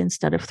challenged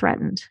instead of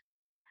threatened,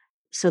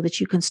 so that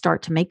you can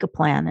start to make a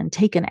plan and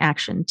take an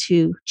action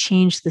to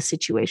change the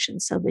situation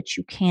so that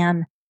you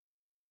can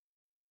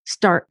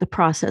start the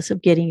process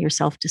of getting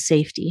yourself to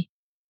safety.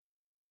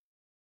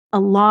 A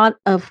lot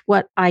of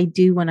what I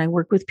do when I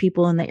work with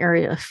people in the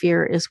area of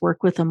fear is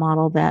work with a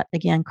model that,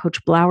 again,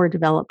 Coach Blauer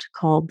developed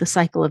called the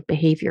cycle of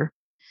behavior,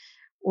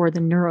 or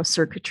the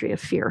neurocircuitry of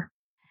fear.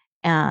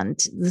 And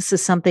this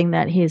is something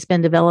that he has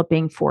been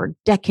developing for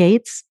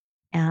decades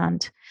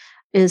and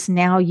is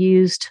now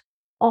used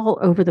all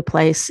over the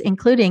place,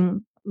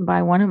 including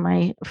by one of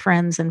my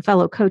friends and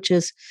fellow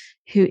coaches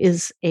who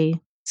is a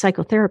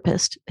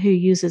psychotherapist who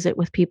uses it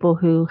with people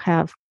who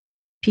have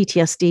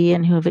PTSD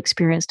and who have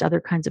experienced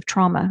other kinds of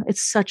trauma.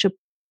 It's such a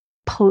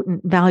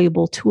potent,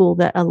 valuable tool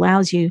that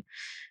allows you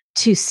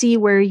to see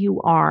where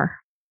you are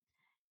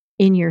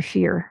in your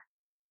fear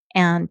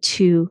and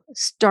to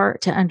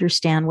start to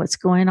understand what's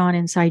going on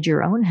inside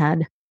your own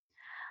head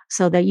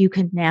so that you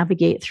can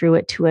navigate through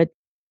it to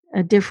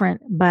a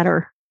different,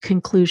 better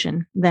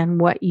conclusion than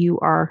what you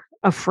are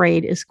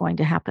afraid is going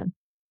to happen.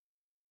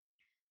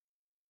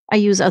 I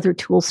use other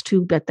tools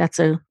too, but that's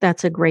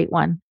a great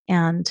one.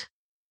 And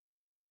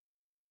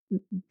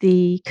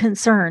the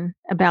concern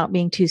about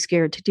being too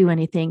scared to do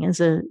anything is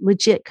a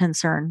legit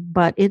concern,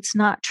 but it's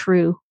not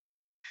true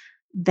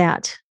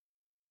that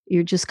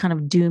you're just kind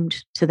of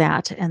doomed to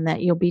that and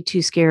that you'll be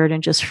too scared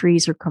and just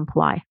freeze or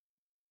comply.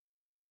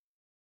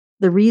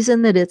 The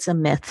reason that it's a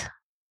myth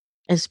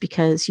is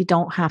because you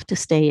don't have to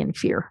stay in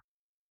fear.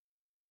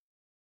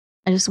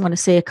 I just want to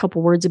say a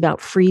couple words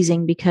about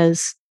freezing,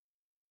 because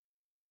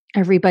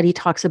everybody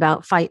talks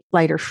about fight,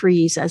 flight, or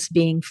freeze as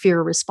being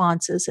fear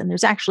responses. And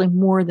there's actually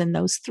more than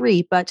those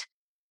three. But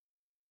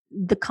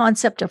the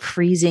concept of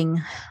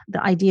freezing,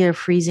 the idea of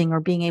freezing or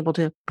being able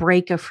to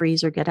break a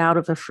freeze or get out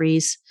of a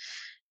freeze,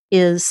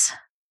 is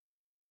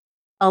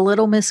a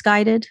little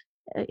misguided.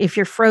 If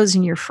you're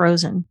frozen, you're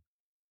frozen.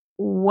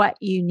 What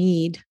you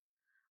need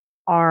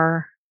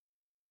are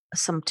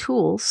some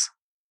tools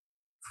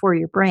for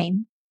your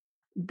brain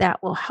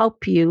that will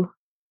help you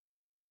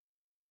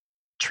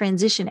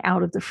transition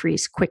out of the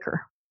freeze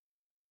quicker.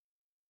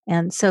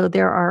 And so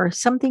there are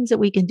some things that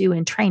we can do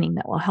in training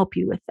that will help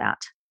you with that.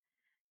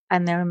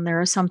 And then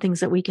there are some things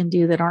that we can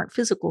do that aren't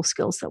physical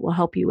skills that will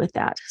help you with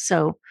that.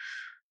 So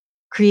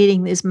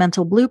creating these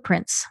mental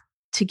blueprints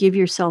to give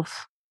your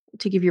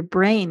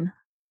brain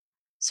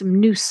some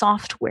new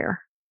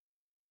software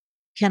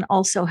can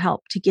also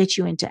help to get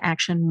you into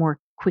action more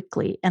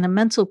quickly. And a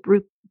mental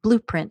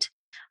blueprint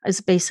is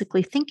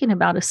basically thinking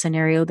about a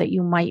scenario that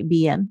you might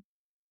be in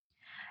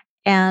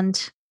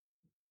and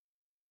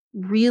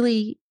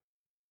really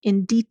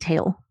in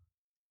detail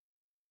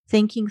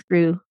thinking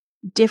through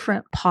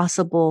different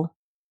possible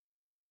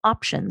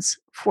options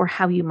for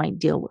how you might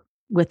deal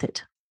with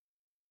it.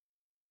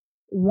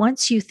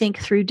 Once you think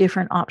through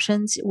different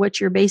options, what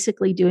you're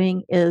basically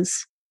doing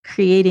is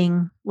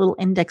creating little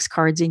index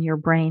cards in your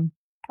brain,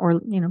 or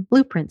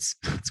blueprints.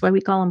 That's why we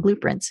call them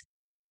blueprints.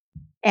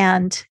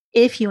 And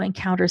if you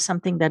encounter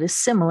something that is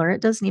similar,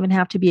 it doesn't even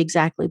have to be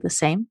exactly the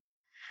same,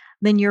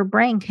 then your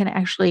brain can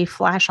actually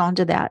flash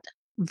onto that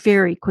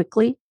very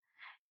quickly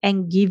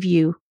and give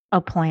you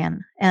a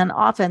plan. And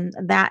often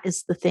that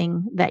is the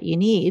thing that you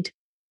need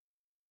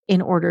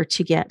in order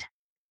to get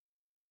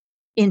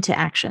into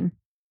action.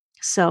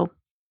 So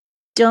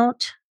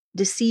don't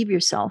deceive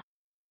yourself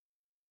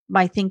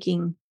by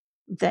thinking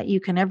that you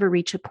can ever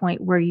reach a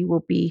point where you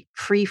will be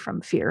free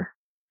from fear.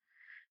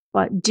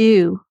 But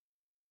do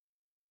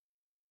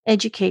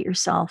educate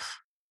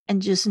yourself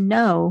and just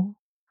know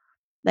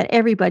that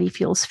everybody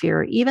feels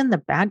fear. Even the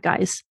bad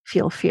guys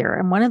feel fear.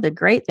 And one of the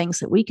great things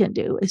that we can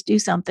do is do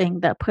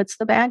something that puts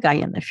the bad guy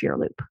in the fear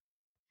loop.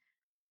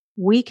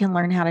 We can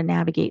learn how to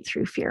navigate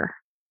through fear,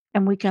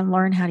 and we can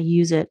learn how to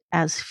use it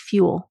as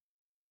fuel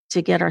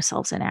to get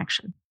ourselves in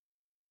action.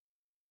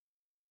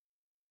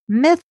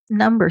 Myth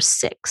number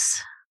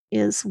 6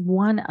 is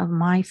one of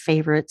my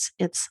favorites.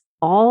 It's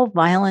all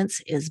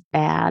violence is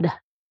bad.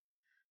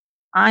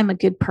 I'm a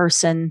good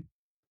person.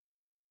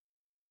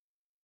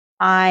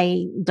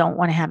 I don't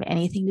want to have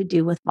anything to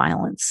do with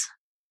violence.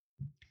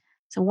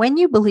 So when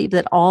you believe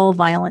that all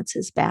violence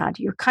is bad,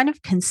 you're kind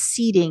of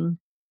conceding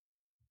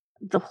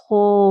the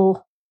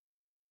whole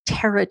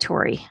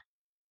territory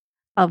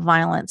of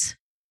violence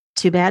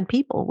to bad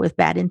people with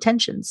bad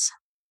intentions.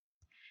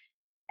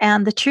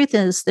 And the truth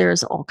is,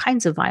 there's all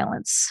kinds of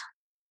violence.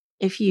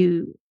 If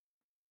you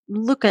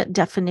look at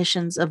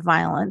definitions of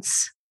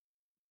violence,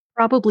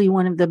 probably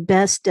one of the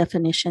best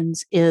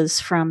definitions is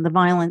from the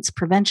Violence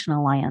Prevention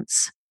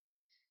Alliance,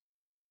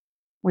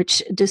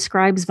 which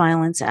describes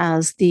violence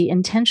as the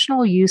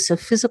intentional use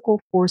of physical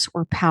force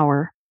or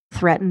power,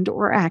 threatened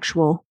or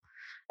actual,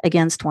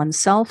 against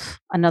oneself,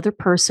 another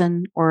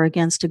person, or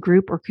against a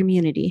group or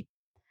community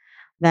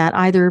that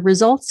either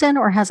results in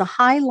or has a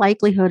high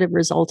likelihood of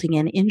resulting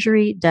in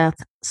injury, death,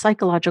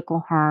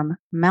 psychological harm,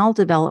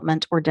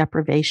 maldevelopment, or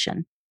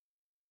deprivation.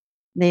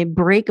 They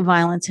break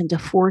violence into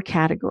 4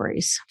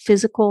 categories: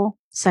 physical,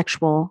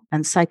 sexual,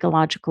 and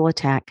psychological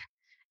attack,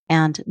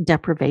 and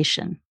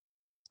deprivation.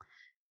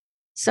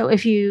 So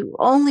if you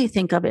only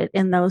think of it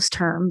in those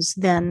terms,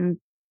 then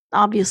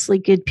obviously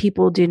good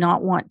people do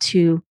not want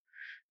to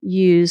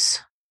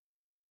use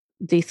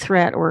the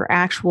threat or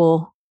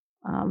actual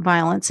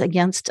violence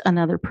against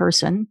another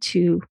person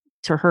to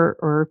hurt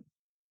or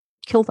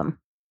kill them.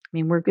 I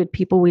mean, we're good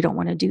people. We don't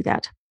want to do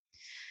that.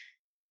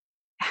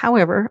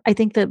 However, I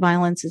think that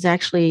violence is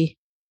actually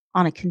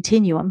on a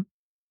continuum.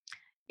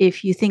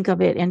 If you think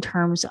of it in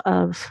terms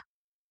of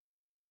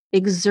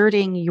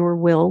exerting your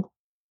will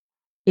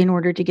in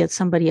order to get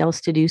somebody else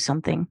to do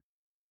something.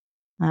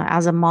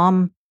 As a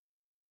mom,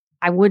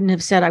 I wouldn't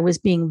have said I was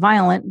being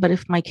violent, but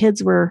if my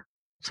kids were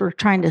sort of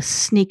trying to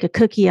sneak a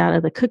cookie out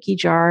of the cookie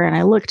jar and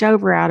I looked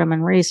over at them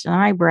and raised an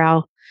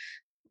eyebrow,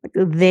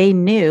 they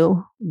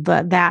knew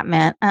that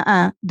meant,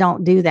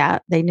 don't do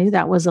that. They knew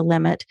that was a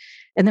limit.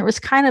 And there was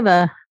kind of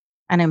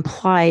an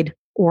implied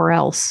or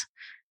else.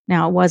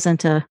 Now, it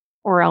wasn't a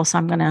or else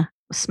I'm going to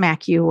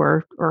smack you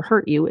or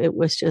hurt you. It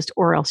was just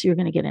or else you're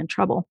going to get in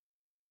trouble.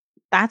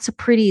 That's a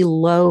pretty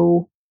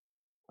low,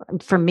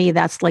 for me,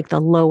 that's like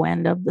the low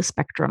end of the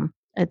spectrum.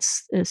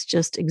 It's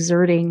just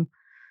exerting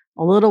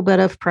a little bit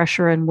of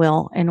pressure and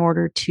will in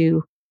order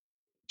to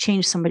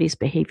change somebody's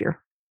behavior.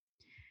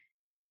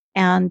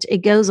 And it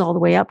goes all the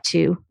way up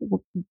to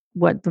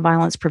what the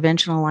Violence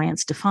Prevention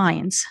Alliance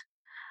defines.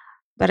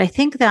 But I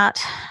think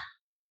that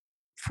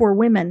for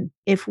women,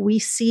 if we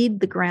cede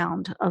the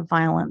ground of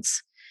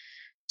violence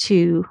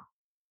to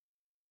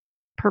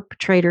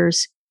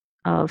perpetrators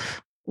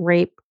of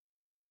rape,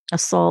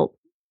 assault,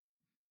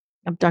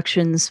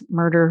 abductions,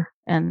 murder,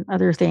 and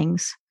other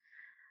things,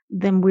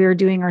 then we're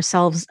doing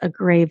ourselves a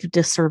grave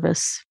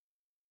disservice.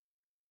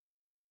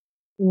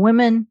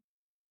 Women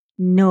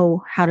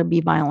know how to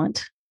be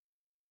violent.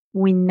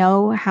 We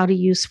know how to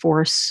use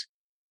force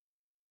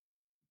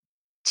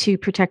to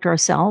protect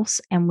ourselves,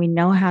 and we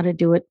know how to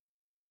do it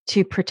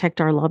to protect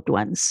our loved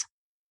ones.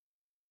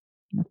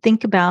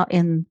 Think about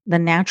in the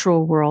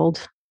natural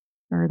world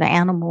or the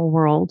animal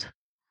world,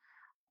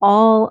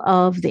 all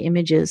of the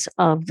images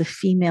of the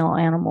female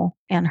animal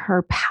and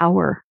her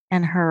power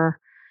and her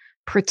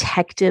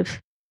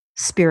protective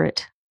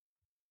spirit.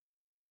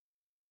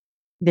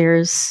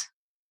 There's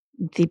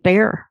the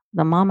bear,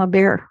 the mama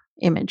bear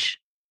image,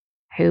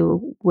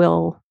 who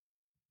will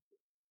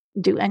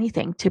do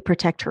anything to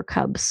protect her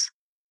cubs,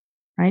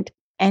 right?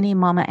 Any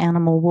mama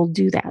animal will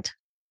do that,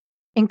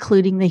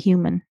 including the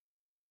human.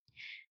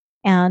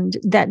 And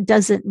that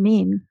doesn't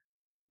mean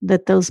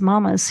that those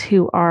mamas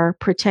who are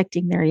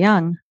protecting their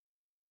young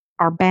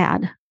are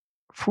bad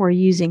for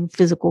using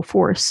physical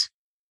force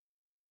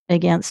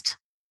against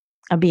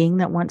a being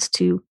that wants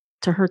to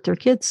hurt their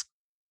kids.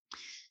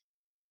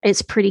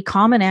 It's pretty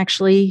common,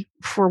 actually,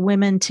 for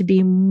women to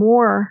be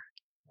more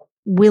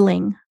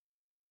willing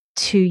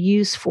to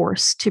use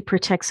force to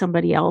protect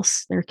somebody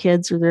else, their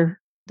kids or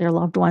their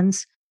loved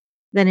ones,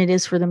 than it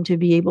is for them to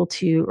be able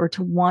to or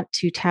to want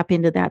to tap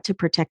into that to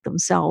protect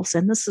themselves.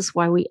 And this is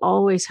why we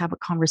always have a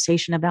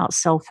conversation about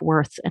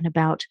self-worth and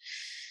about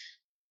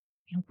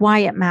why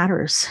it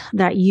matters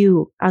that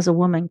you as a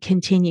woman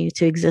continue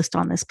to exist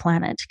on this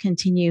planet,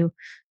 continue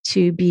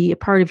to be a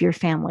part of your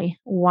family,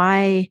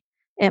 why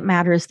it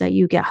matters that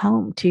you get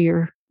home to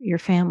your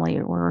family,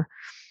 or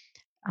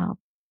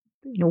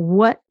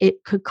what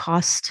it could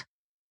cost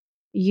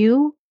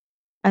you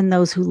and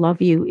those who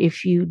love you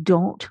if you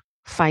don't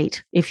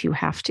fight if you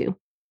have to.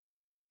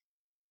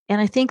 And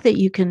I think that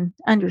you can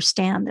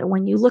understand that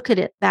when you look at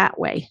it that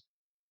way,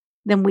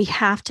 then we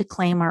have to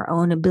claim our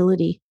own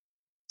ability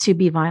to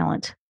be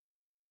violent.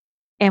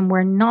 And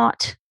we're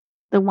not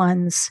the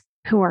ones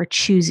who are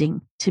choosing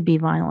to be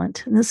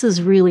violent. And this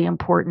is really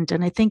important.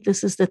 And I think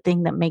this is the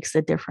thing that makes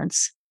the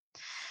difference,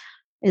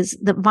 is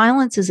that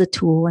violence is a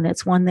tool, and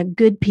it's one that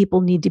good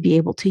people need to be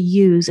able to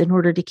use in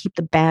order to keep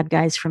the bad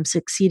guys from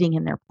succeeding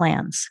in their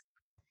plans.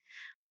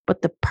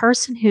 But the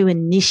person who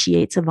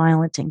initiates a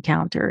violent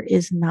encounter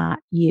is not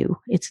you.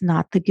 It's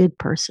not the good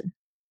person.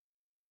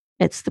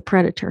 It's the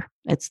predator.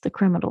 It's the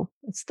criminal.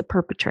 It's the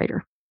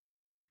perpetrator.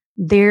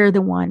 They're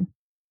the one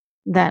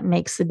that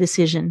makes the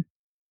decision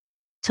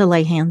to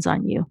lay hands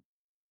on you.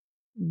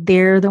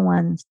 They're the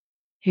ones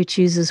who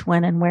chooses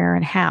when and where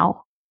and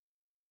how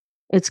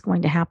it's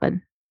going to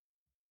happen.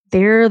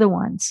 They're the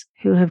ones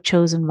who have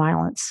chosen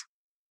violence.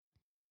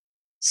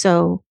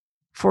 So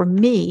for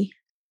me,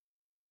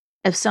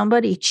 if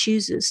somebody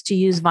chooses to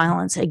use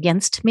violence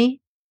against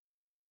me,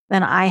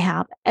 then I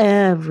have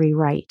every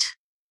right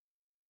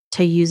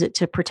to use it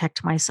to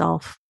protect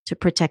myself, to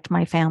protect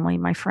my family,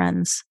 my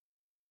friends.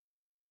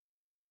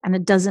 And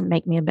it doesn't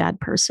make me a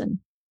bad person.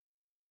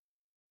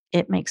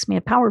 It makes me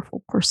a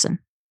powerful person.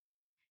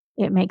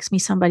 It makes me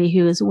somebody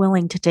who is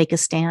willing to take a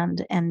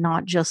stand and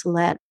not just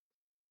let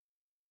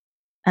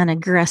an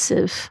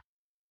aggressive,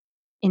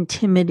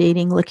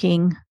 intimidating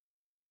looking,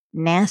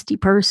 nasty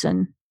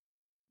person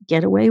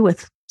get away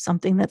with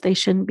something that they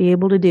shouldn't be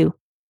able to do.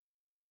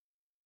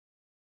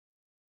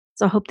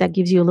 So I hope that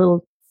gives you a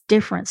little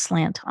different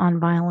slant on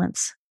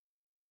violence.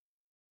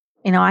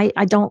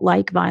 I don't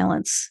like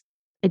violence.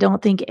 I don't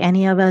think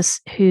any of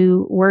us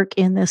who work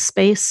in this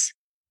space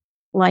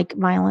like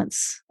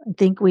violence. I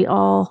think we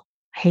all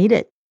hate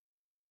it.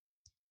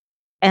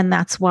 And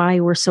that's why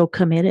we're so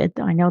committed.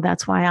 I know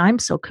that's why I'm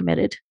so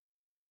committed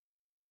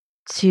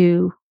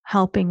to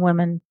helping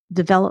women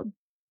develop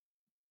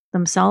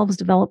themselves,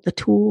 develop the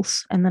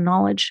tools and the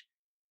knowledge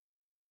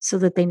so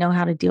that they know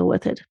how to deal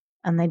with it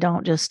and they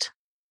don't just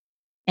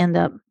end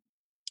up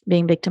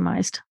being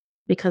victimized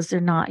because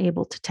they're not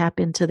able to tap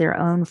into their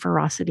own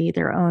ferocity,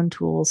 their own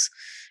tools,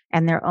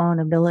 and their own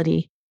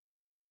ability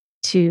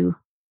to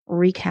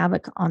wreak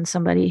havoc on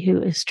somebody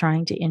who is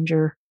trying to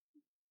injure,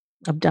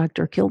 abduct,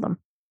 or kill them.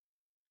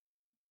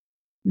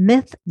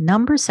 Myth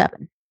number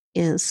 7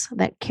 is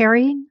that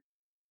carrying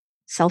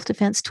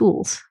self-defense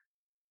tools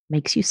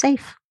makes you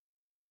safe.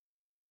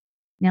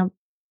 Now,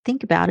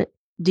 think about it.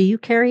 Do you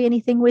carry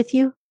anything with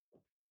you?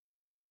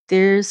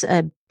 There's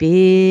a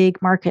big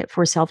market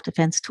for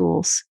self-defense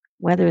tools,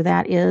 whether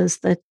that is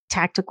the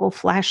tactical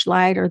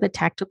flashlight or the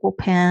tactical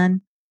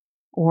pen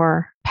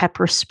or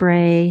pepper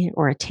spray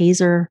or a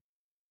taser,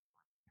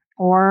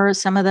 or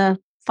some of the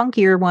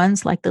funkier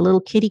ones like the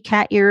little kitty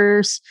cat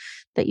ears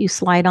that you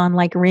slide on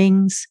like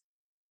rings.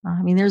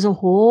 There's a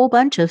whole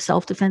bunch of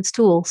self-defense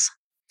tools.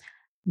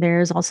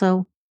 There's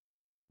also,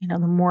 the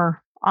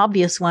more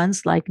obvious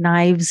ones like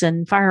knives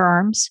and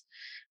firearms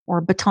or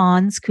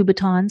batons,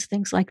 kubatons,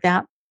 things like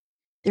that.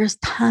 There's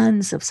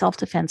tons of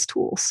self-defense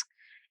tools.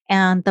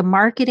 And the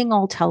marketing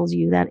all tells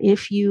you that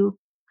if you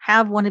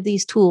have one of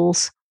these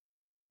tools,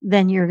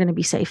 then you're going to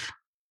be safe.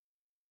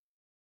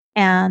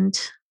 And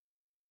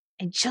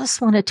I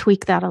just want to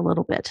tweak that a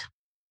little bit.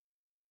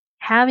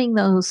 Having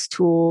those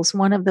tools,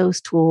 one of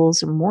those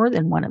tools, or more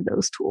than one of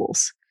those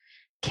tools,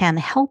 can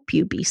help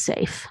you be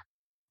safe,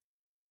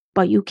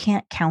 but you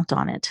can't count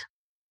on it.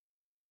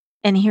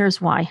 And here's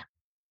why.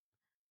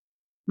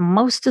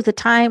 Most of the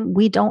time,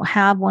 we don't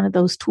have one of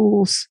those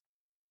tools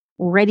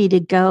ready to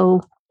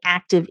go,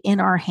 active in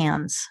our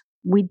hands.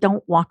 We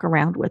don't walk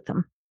around with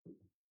them.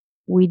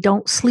 We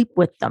don't sleep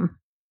with them.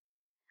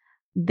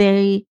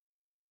 They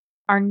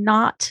are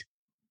not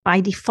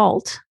by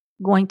default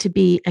going to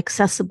be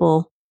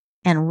accessible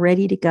and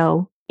ready to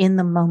go in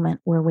the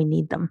moment where we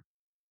need them.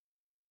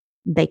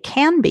 They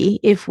can be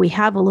if we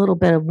have a little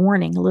bit of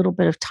warning, a little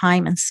bit of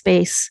time and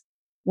space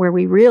where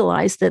we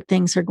realize that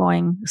things are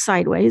going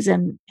sideways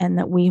and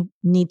that we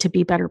need to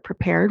be better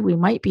prepared. We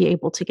might be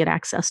able to get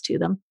access to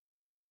them.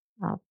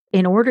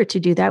 In order to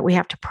do that, we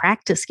have to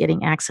practice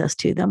getting access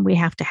to them. We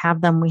have to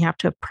have them. We have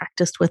to have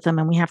practiced with them,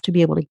 and we have to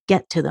be able to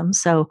get to them.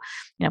 So,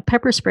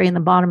 pepper spray in the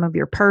bottom of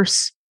your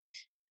purse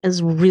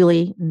is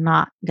really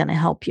not going to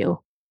help you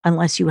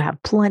unless you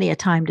have plenty of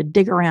time to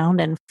dig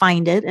around and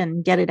find it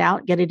and get it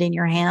out, get it in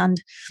your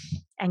hand,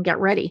 and get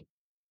ready.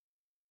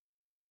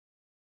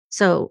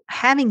 So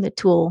having the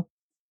tool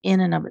in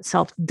and of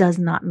itself does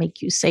not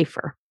make you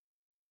safer.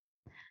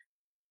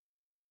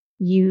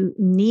 You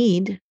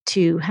need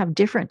to have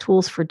different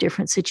tools for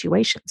different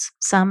situations.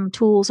 Some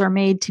tools are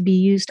made to be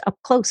used up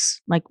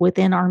close, like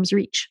within arm's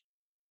reach.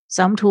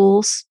 Some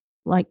tools,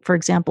 like for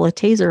example, a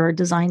taser, are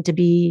designed to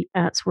be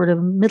at sort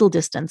of middle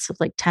distance of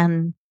like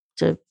 10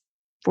 to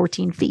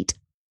 14 feet.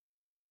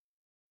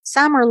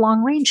 Some are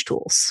long range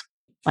tools,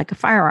 like a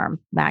firearm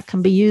that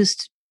can be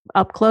used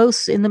up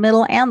close, in the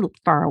middle, and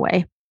far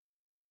away.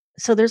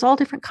 So there's all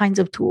different kinds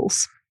of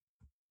tools,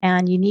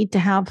 and you need to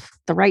have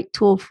the right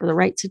tool for the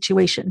right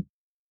situation.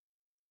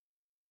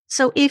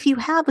 So if you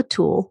have a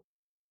tool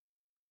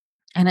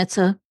and it's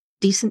a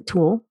decent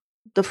tool,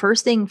 the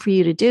first thing for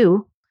you to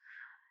do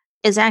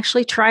is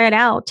actually try it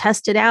out,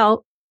 test it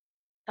out,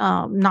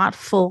 not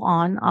full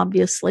on,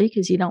 obviously,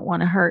 because you don't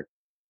want to hurt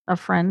a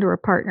friend or a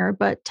partner,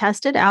 but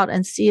test it out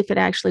and see if it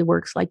actually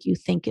works like you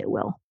think it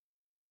will.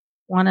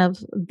 One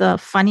of the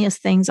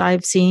funniest things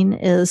I've seen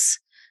is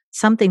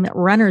something that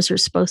runners are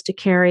supposed to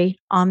carry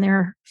on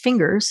their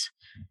fingers.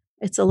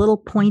 It's a little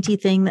pointy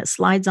thing that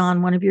slides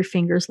on one of your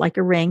fingers like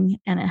a ring,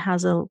 and it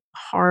has a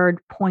hard,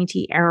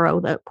 pointy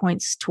arrow that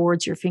points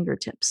towards your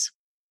fingertips.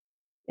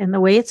 And the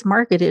way it's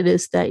marketed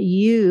is that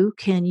you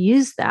can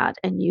use that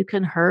and you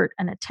can hurt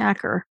an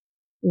attacker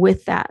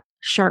with that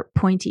sharp,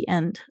 pointy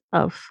end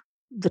of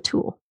the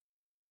tool.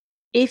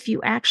 If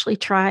you actually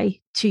try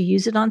to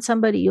use it on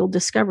somebody, you'll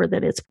discover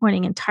that it's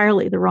pointing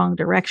entirely the wrong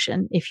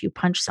direction if you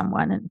punch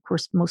someone. And of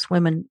course, most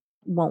women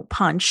won't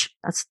punch.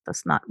 That's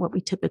not what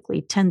we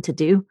typically tend to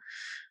do.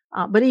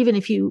 But even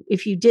if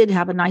you did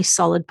have a nice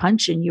solid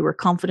punch and you were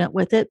confident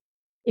with it,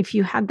 if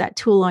you had that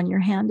tool on your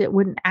hand, it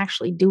wouldn't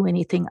actually do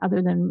anything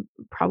other than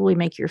probably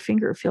make your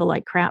finger feel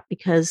like crap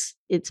because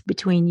it's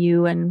between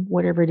you and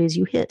whatever it is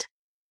you hit.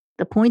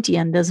 The pointy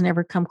end doesn't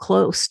ever come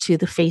close to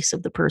the face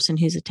of the person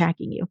who's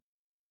attacking you.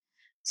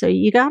 So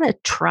you got to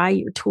try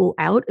your tool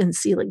out and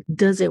see, like,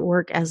 does it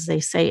work as they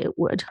say it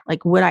would?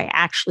 Like, would I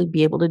actually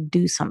be able to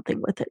do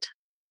something with it?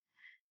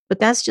 But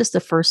that's just the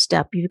first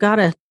step. You got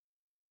to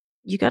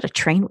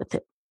train with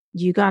it.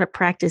 You got to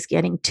practice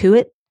getting to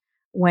it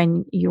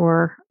when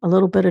you're a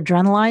little bit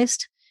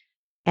adrenalized,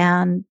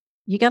 and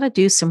you got to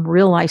do some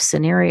real life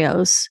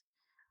scenarios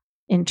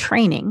in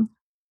training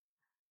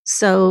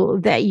so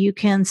that you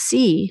can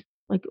see,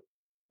 like,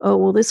 oh,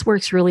 well, this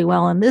works really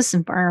well in this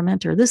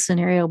environment or this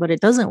scenario, but it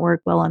doesn't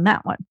work well in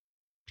that one.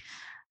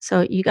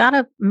 So you got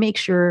to make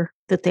sure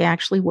that they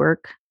actually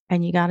work,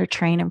 and you got to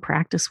train and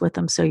practice with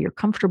them so you're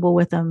comfortable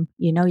with them.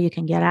 You know you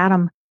can get at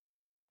them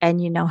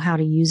and you know how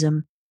to use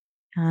them.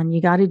 And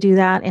you got to do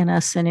that in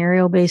a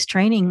scenario based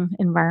training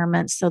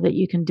environment so that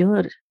you can do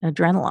it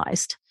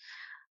adrenalized,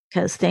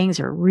 because things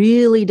are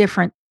really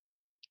different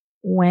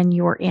when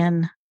you're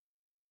in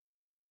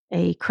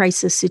a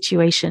crisis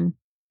situation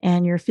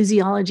and your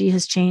physiology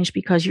has changed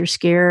because you're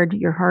scared,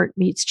 your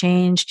heartbeat's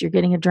changed, you're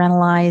getting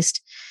adrenalized.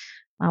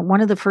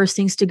 One of the first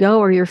things to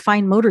go are your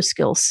fine motor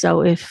skills.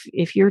 So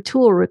if your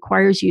tool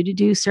requires you to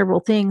do several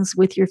things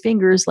with your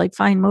fingers, like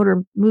fine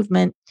motor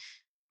movement,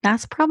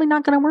 that's probably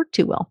not going to work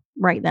too well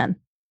right then.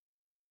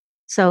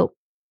 So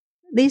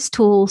these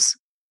tools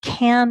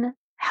can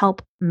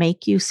help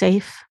make you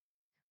safe,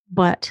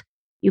 but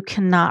you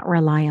cannot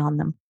rely on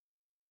them.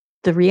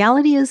 The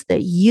reality is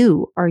that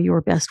you are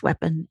your best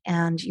weapon,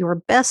 and your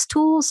best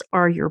tools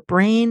are your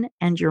brain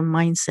and your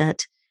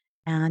mindset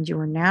and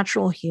your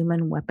natural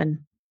human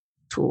weapon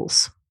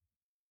tools.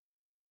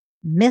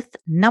 Myth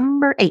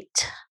number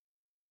 8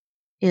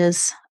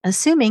 is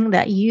assuming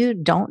that you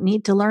don't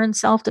need to learn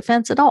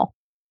self-defense at all.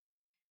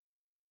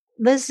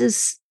 This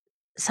is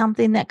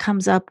something that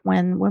comes up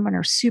when women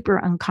are super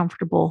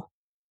uncomfortable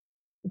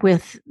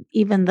with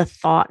even the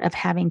thought of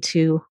having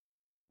to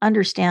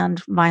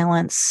understand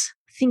violence,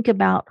 think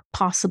about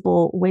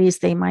possible ways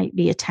they might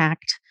be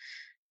attacked,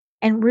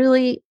 and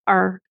really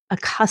are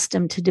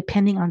accustomed to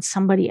depending on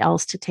somebody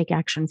else to take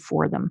action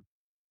for them.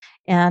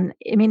 And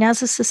I mean,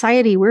 as a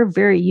society, we're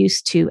very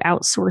used to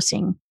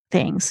outsourcing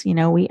things. You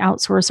know, we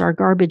outsource our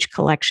garbage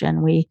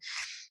collection, we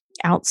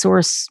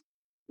outsource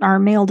our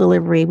mail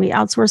delivery, we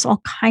outsource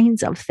all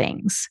kinds of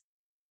things.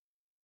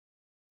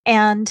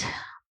 And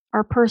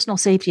our personal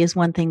safety is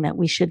one thing that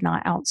we should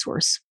not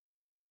outsource.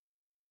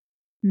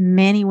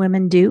 Many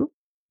women do.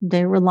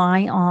 They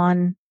rely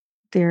on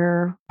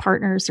their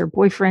partners, their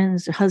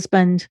boyfriends, their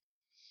husband.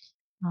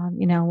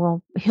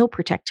 Well, he'll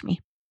protect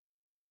me.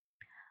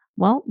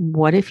 Well,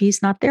 what if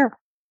he's not there?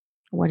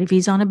 What if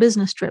he's on a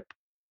business trip?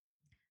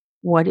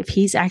 What if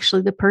he's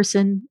actually the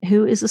person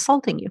who is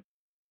assaulting you?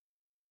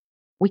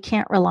 We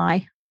can't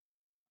rely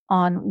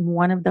on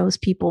one of those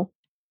people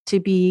to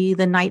be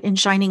the knight in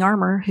shining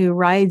armor who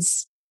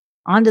rides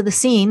onto the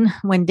scene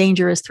when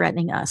danger is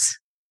threatening us.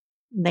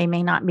 They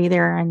may not be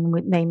there,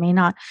 and they may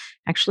not.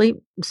 Actually,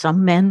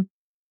 some men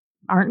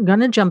aren't going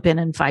to jump in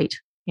and fight.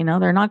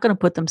 They're not going to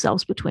put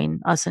themselves between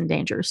us and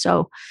danger.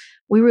 So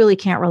we really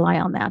can't rely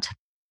on that.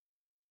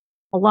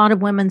 A lot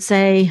of women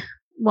say,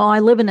 well, I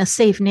live in a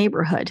safe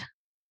neighborhood.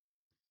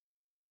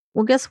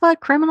 Well, guess what?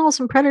 Criminals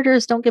and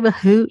predators don't give a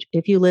hoot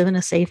if you live in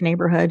a safe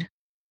neighborhood.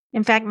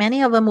 In fact,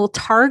 many of them will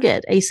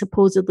target a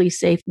supposedly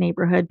safe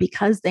neighborhood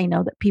because they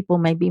know that people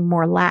may be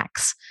more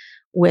lax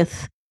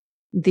with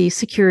the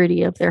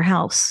security of their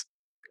house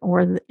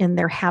or in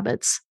their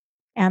habits,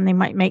 and they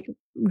might make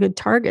good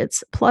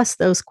targets. Plus,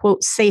 those,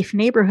 quote, safe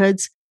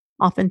neighborhoods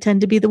often tend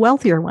to be the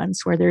wealthier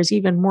ones where there's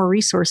even more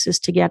resources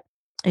to get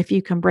if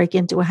you can break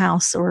into a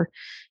house, or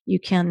you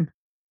can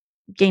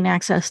gain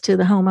access to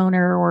the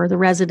homeowner or the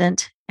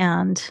resident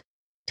and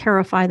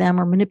terrify them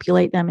or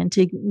manipulate them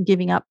into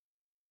giving up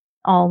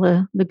all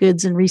the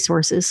goods and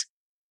resources.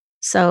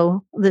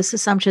 So this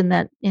assumption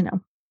that,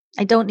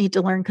 I don't need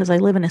to learn because I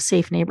live in a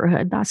safe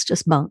neighborhood. That's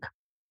just bunk.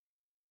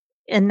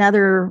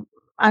 Another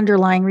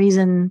underlying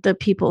reason that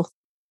people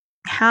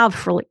have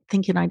for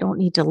thinking I don't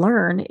need to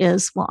learn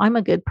is, well, I'm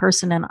a good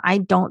person and I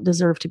don't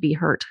deserve to be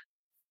hurt.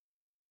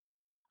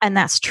 And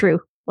that's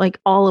true. Like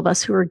all of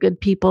us who are good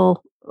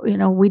people,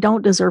 we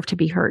don't deserve to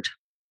be hurt.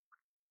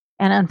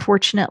 And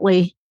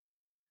unfortunately,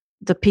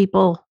 the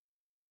people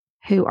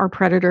who are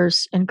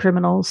predators and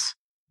criminals,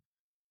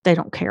 they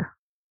don't care.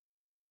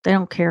 They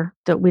don't care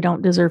that we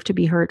don't deserve to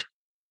be hurt.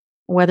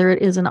 Whether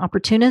it is an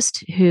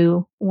opportunist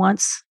who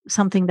wants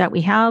something that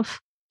we have,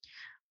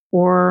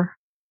 or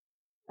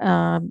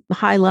a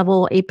high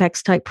level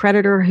apex type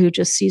predator who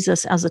just sees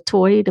us as a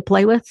toy to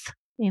play with,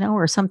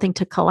 or something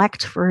to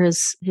collect for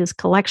his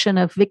collection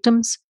of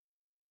victims.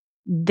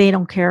 They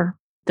don't care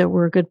that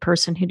we're a good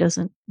person who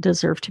doesn't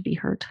deserve to be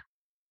hurt.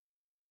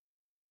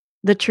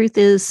 The truth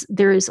is,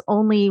 there is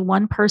only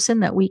one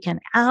person that we can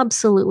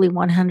absolutely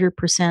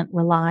 100%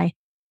 rely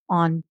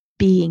on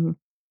being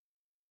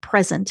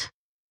present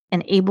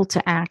and able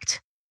to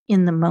act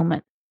in the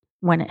moment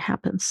when it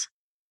happens.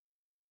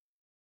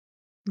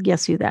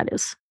 Guess who that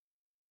is?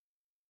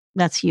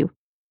 That's you.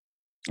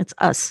 It's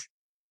us.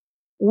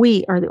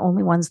 We are the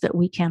only ones that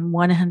we can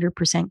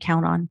 100%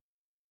 count on.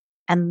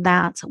 And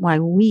that's why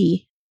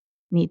we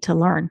need to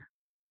learn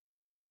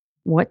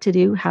what to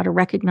do, how to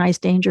recognize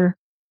danger,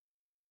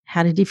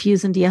 how to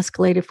diffuse and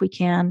de-escalate if we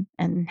can,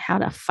 and how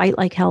to fight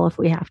like hell if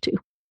we have to,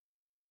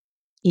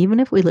 even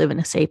if we live in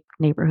a safe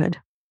neighborhood.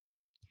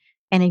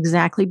 And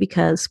exactly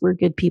because we're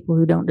good people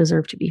who don't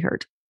deserve to be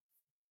hurt.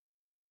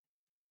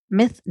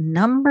 Myth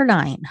number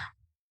 9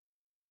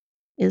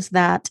 is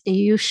that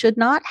you should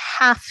not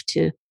have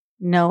to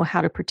know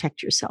how to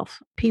protect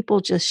yourself.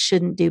 People just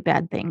shouldn't do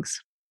bad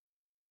things.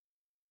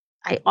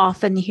 I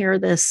often hear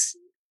this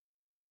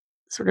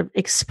sort of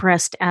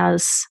expressed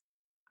as,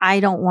 I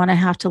don't want to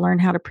have to learn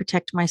how to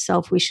protect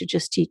myself. We should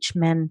just teach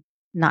men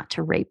not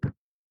to rape.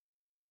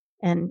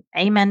 And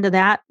amen to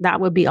that.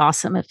 That would be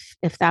awesome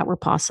if that were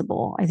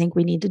possible. I think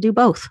we need to do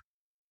both.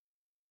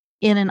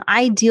 In an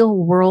ideal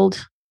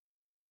world,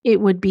 it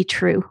would be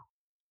true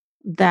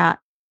that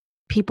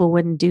people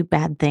wouldn't do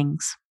bad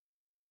things.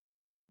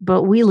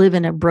 But we live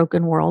in a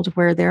broken world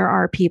where there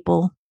are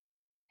people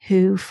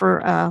who, for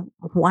a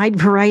wide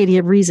variety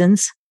of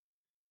reasons,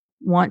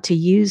 want to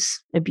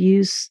use,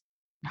 abuse,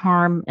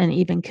 harm, and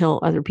even kill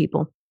other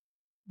people.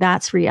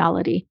 That's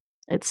reality.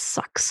 It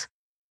sucks.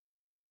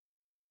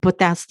 But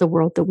that's the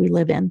world that we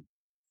live in.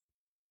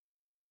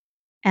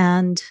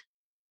 And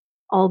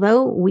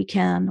although we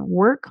can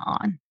work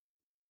on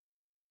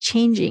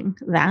changing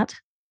that,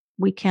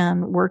 we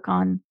can work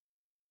on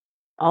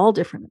all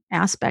different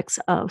aspects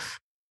of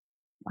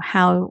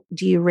how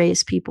do you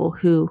raise people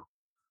who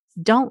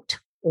don't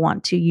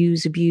want to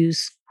use,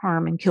 abuse,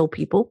 harm, and kill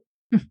people.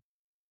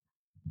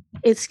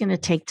 It's going to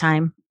take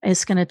time.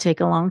 It's going to take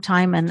a long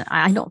time. And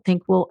I don't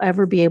think we'll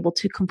ever be able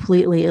to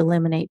completely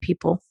eliminate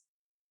people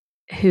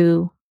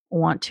who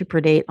want to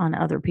predate on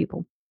other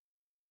people.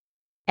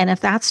 And if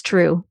that's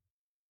true,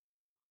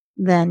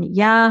 then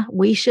yeah,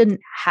 we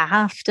shouldn't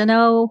have to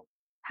know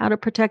how to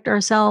protect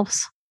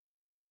ourselves,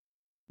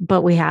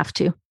 but we have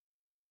to.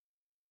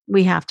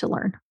 We have to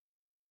learn.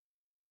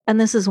 And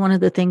this is one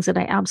of the things that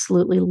I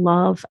absolutely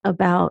love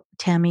about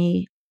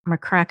Tammy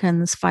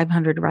McCracken's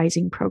 500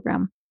 Rising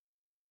program.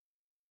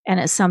 And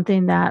it's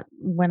something that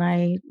when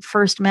I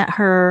first met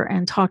her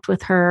and talked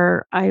with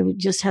her, I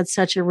just had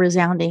such a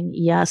resounding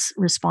yes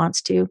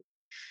response to,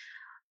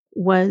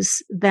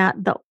 was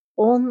that the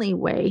only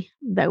way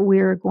that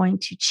we're going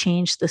to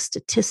change the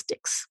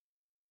statistics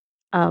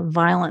of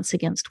violence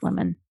against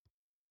women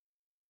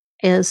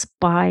is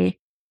by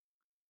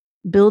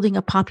building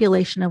a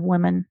population of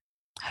women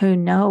who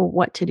know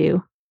what to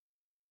do,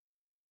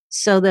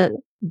 so that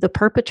the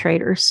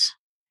perpetrators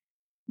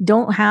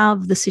don't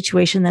have the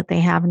situation that they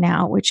have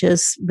now, which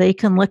is they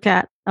can look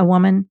at a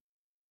woman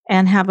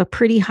and have a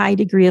pretty high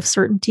degree of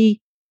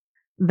certainty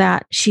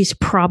that she's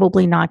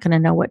probably not going to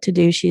know what to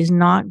do. She's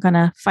not going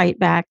to fight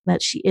back,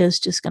 that she is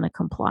just going to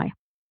comply.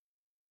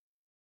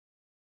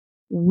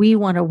 We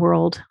want a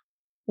world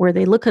where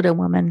they look at a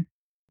woman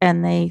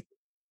and they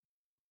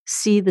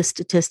see the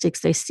statistics,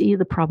 they see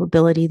the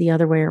probability the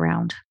other way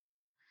around.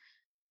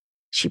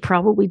 She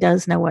probably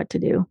does know what to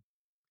do.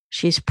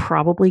 She's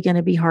probably going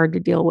to be hard to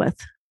deal with.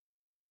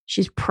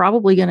 She's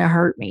probably going to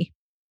hurt me.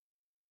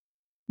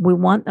 We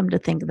want them to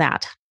think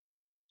that.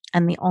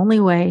 And the only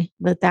way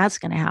that that's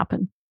going to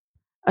happen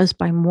is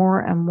by more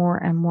and more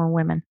and more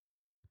women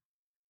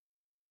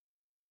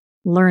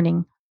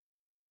learning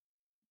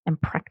and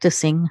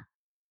practicing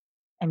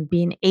and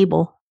being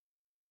able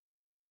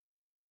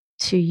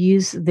to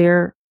use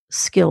their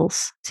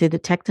skills to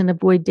detect and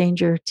avoid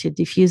danger, to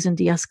diffuse and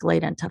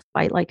de-escalate, and to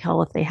fight like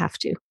hell if they have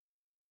to.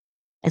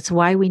 It's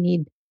why we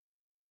need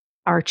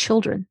our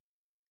children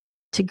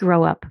to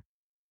grow up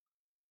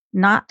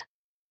not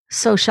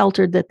so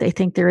sheltered that they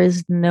think there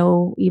is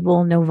no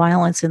evil, no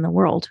violence in the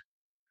world,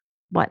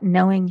 but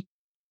knowing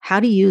how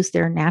to use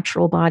their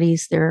natural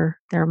bodies, their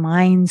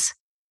minds,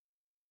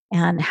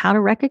 and how to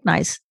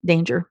recognize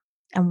danger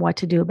and what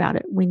to do about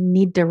it. We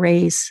need to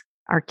raise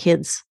our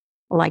kids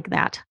like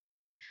that.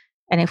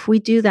 And if we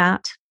do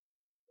that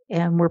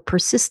and we're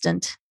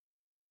persistent,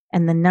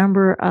 and the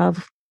number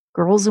of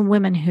girls and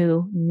women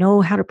who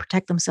know how to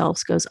protect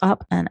themselves goes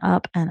up and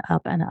up and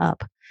up and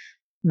up,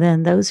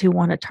 then those who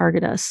want to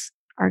target us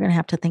are going to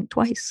have to think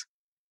twice,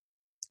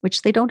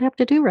 which they don't have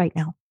to do right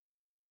now.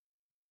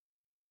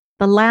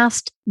 The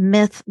last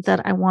myth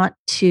that I want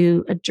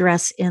to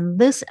address in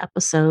this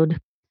episode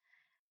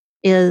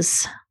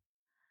is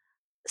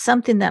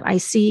something that I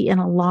see in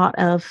a lot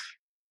of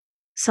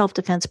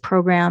self-defense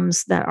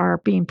programs that are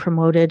being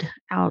promoted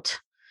out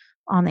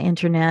on the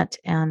internet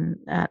and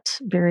at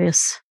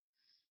various,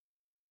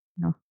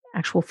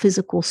 actual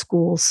physical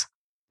schools,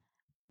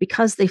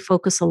 because they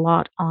focus a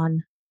lot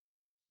on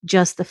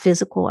just the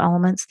physical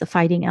elements, the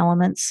fighting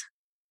elements.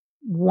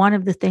 One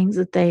of the things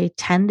that they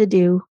tend to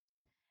do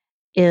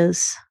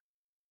is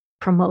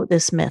promote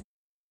this myth,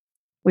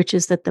 which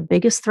is that the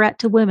biggest threat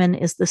to women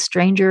is the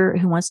stranger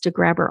who wants to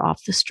grab her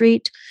off the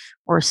street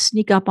or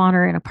sneak up on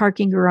her in a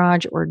parking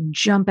garage or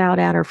jump out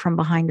at her from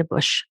behind a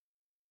bush.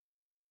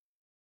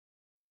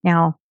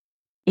 Now,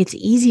 it's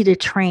easy to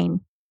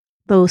train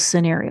those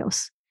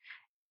scenarios.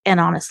 And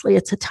honestly,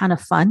 it's a ton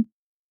of fun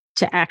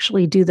to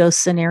actually do those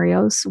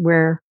scenarios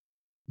where,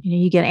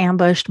 you get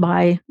ambushed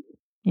by,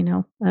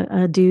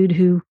 a dude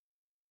who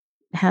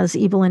has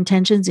evil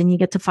intentions and you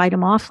get to fight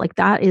him off. Like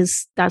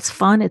that's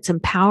fun. It's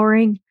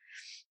empowering.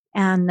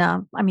 And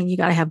you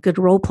got to have good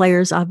role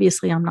players.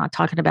 Obviously, I'm not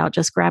talking about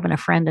just grabbing a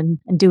friend and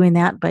doing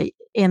that, but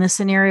in a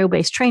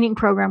scenario-based training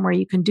program where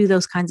you can do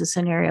those kinds of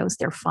scenarios,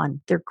 they're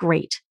fun. They're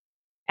great.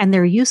 And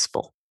they're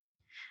useful.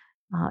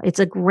 It's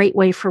a great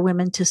way for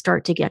women to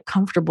start to get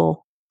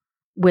comfortable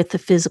with the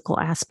physical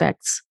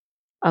aspects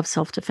of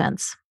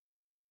self-defense.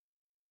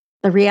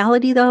 The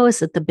reality, though, is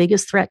that the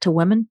biggest threat to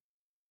women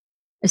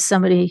is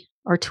somebody,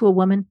 or to a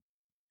woman,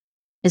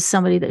 is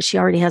somebody that she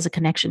already has a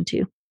connection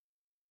to.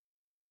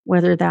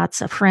 Whether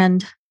that's a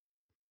friend,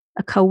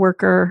 a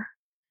coworker,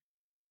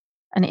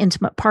 an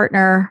intimate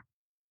partner,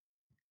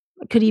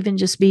 it could even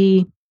just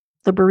be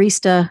the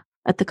barista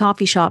at the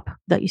coffee shop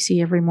that you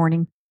see every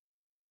morning.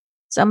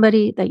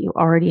 Somebody that you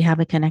already have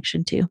a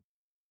connection to.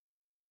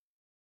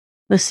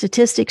 The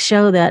statistics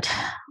show that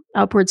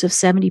upwards of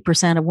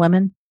 70% of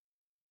women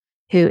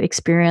who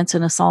experience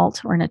an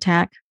assault or an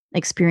attack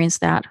experience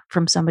that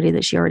from somebody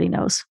that she already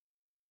knows.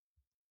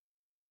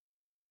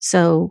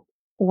 So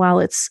while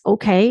it's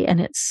okay and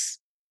it's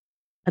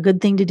a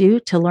good thing to do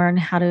to learn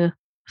how to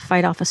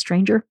fight off a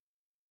stranger,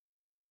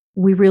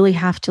 we really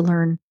have to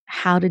learn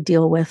how to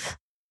deal with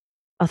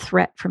a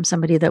threat from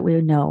somebody that we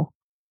know.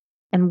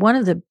 And one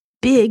of the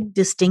big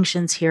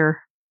distinctions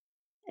here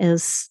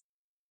is,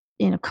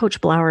 Coach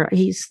Blauer,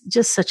 he's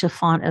just such a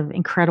font of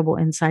incredible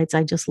insights.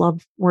 I just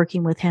love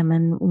working with him.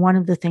 And one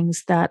of the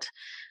things that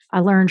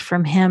I learned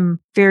from him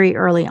very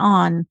early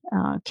on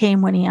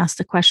came when he asked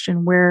the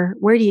question, where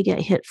do you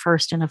get hit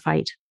first in a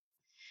fight?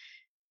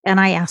 And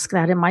I ask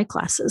that in my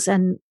classes.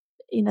 And,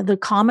 the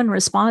common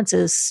response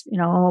is,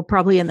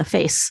 probably in the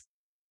face,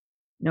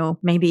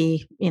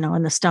 maybe,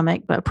 in the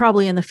stomach, but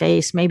probably in the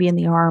face, maybe in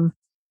the arm.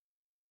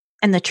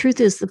 And the truth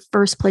is, the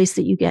first place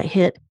that you get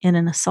hit in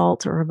an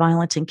assault or a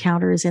violent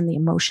encounter is in the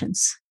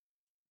emotions.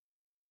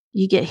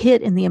 You get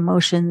hit in the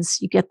emotions,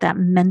 you get that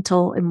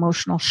mental,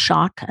 emotional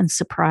shock and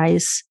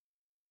surprise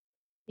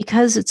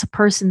because it's a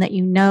person that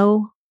you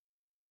know,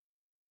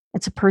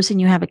 it's a person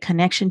you have a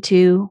connection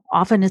to.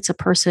 Often it's a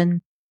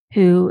person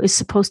who is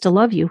supposed to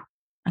love you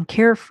and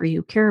care for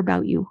you, care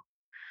about you.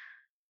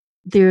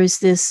 There's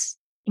this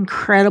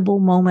incredible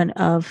moment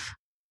of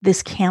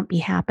this can't be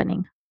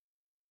happening.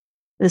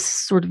 This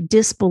sort of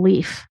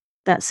disbelief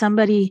that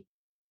somebody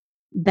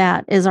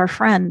that is our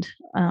friend,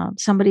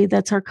 somebody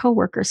that's our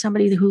coworker,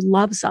 somebody who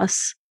loves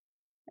us,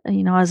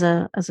 as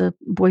a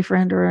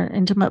boyfriend or an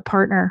intimate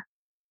partner,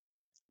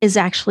 is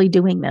actually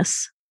doing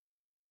this.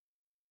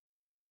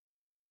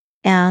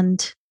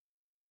 And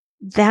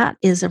that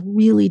is a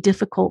really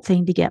difficult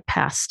thing to get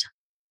past.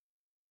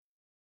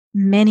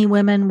 Many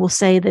women will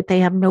say that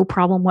they have no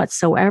problem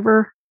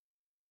whatsoever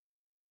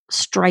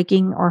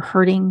striking or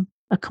hurting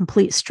a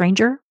complete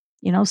stranger,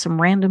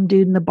 some random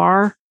dude in the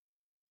bar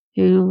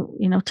who,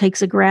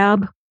 takes a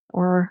grab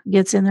or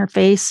gets in their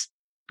face,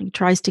 he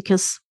tries to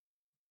kiss,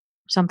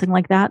 something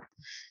like that.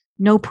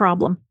 No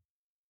problem.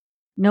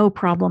 No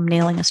problem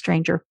nailing a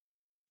stranger.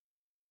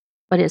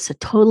 But it's a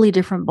totally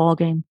different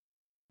ballgame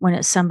when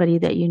it's somebody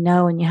that you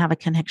know and you have a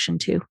connection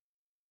to.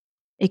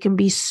 It can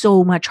be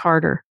so much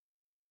harder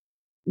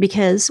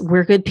because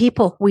we're good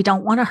people. We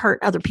don't want to hurt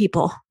other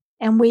people.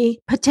 And we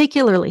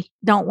particularly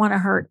don't want to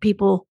hurt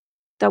people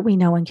that we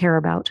know and care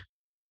about.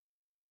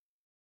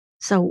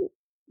 So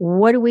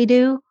what do we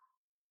do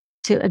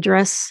to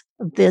address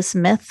this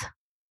myth?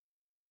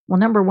 Well,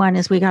 number one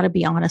is we got to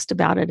be honest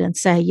about it and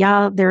say,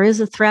 yeah, there is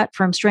a threat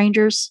from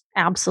strangers.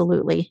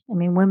 Absolutely.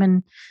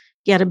 Women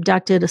get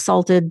abducted,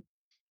 assaulted,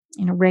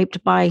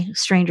 raped by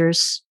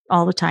strangers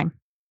all the time.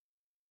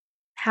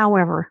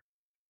 However,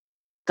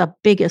 the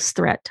biggest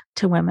threat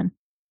to women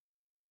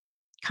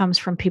comes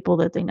from people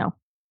that they know.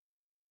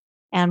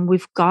 And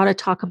we've got to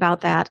talk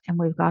about that, and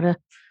we've got to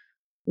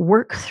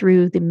work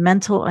through the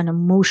mental and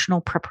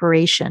emotional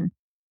preparation.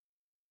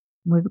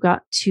 We've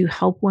got to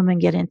help women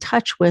get in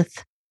touch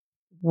with,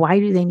 why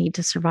do they need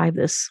to survive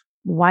this?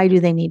 Why do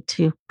they need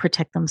to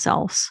protect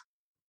themselves?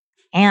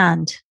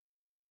 And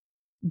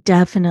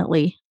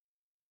definitely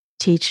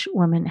teach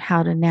women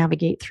how to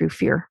navigate through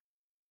fear.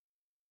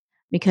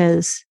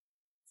 Because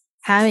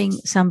having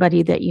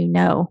somebody that you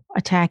know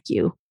attack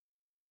you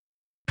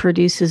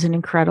produces an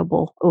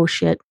incredible, oh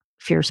shit,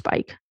 fear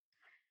spike.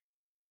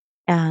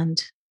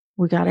 And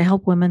we got to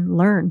help women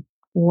learn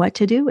what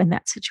to do in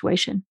that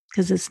situation,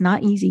 because it's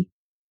not easy,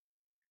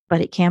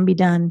 but it can be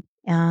done.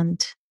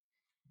 And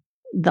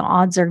the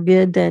odds are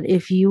good that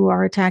if you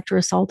are attacked or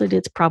assaulted,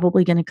 it's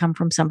probably going to come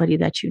from somebody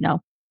that you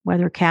know,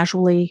 whether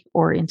casually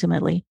or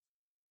intimately.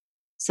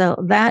 So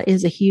that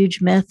is a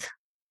huge myth.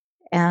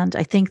 And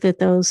I think that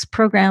those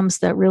programs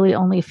that really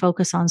only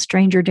focus on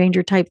stranger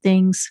danger type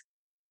things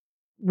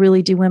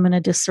really do women a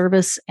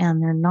disservice,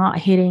 and they're not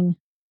hitting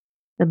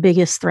the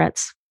biggest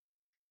threats.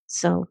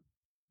 So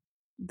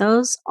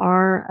those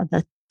are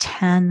the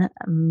 10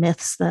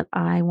 myths that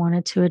I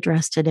wanted to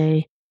address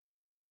today.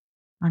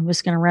 I'm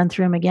just going to run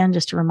through them again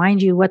just to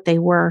remind you what they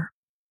were.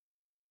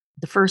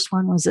 The first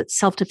one was that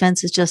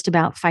self-defense is just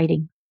about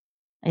fighting.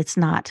 It's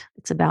not.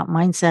 It's about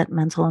mindset,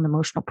 mental, and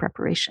emotional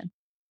preparation.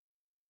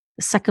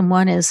 The second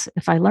one is,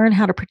 if I learn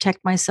how to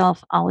protect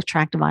myself, I'll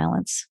attract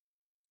violence.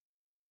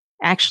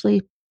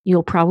 Actually,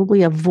 you'll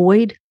probably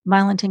avoid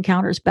violent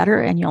encounters better,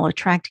 and you'll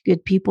attract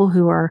good people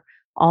who are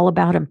all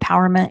about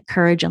empowerment,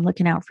 courage, and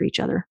looking out for each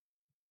other.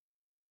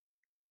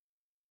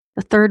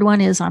 The third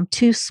one is, I'm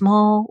too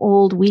small,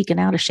 old, weak, and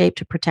out of shape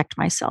to protect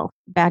myself.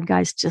 Bad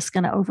guy's just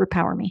going to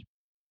overpower me.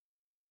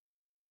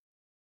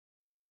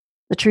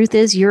 The truth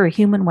is, you're a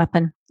human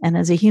weapon. And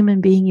as a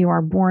human being, you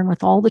are born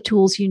with all the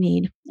tools you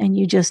need, and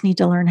you just need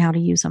to learn how to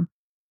use them.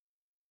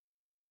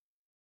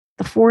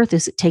 The fourth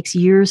is, it takes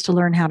years to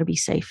learn how to be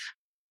safe.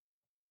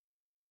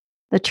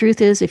 The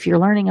truth is, if you're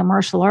learning a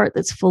martial art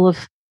that's full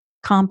of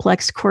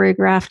complex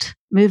choreographed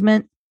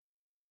movement,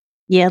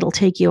 yeah, it'll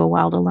take you a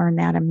while to learn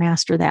that and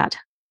master that.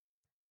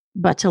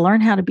 But to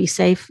learn how to be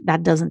safe,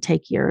 that doesn't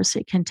take years.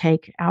 It can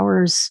take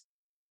hours.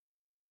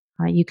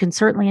 You can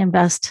certainly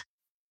invest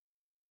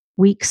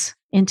weeks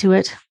into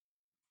it.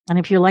 And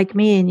if you're like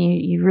me and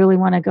you really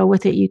want to go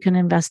with it, you can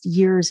invest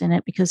years in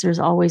it, because there's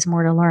always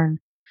more to learn.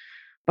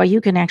 But you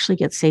can actually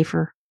get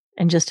safer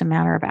in just a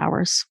matter of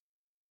hours.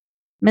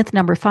 Myth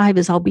number 5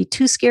 is, I'll be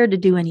too scared to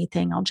do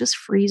anything. I'll just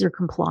freeze or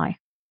comply.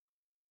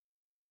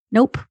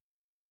 Nope.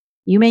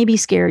 You may be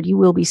scared. You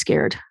will be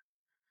scared.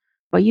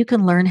 But you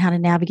can learn how to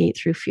navigate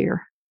through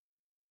fear.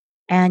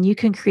 And you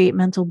can create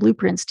mental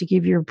blueprints to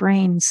give your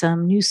brain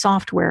some new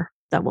software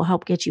that will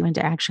help get you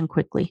into action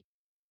quickly.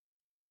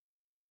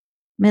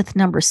 Myth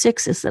number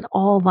 6 is that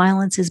all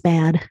violence is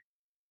bad.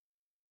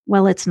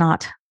 Well, it's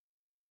not.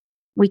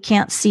 We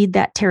can't cede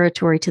that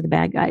territory to the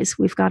bad guys.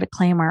 We've got to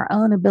claim our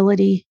own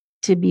ability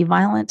to be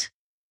violent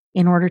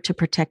in order to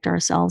protect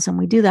ourselves. And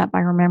we do that by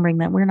remembering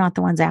that we're not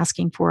the ones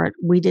asking for it.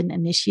 We didn't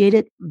initiate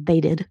it.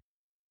 They did.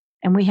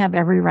 And we have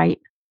every right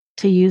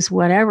to use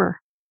whatever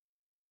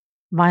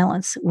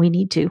violence we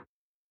need to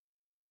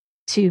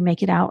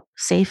make it out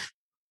safe,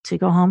 to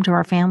go home to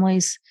our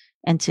families,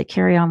 and to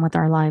carry on with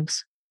our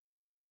lives.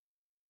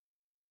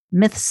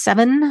 Myth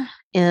 7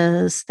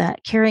 is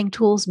that carrying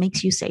tools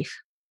makes you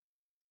safe.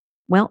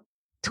 Well,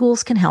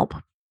 tools can help,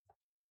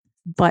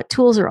 but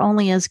tools are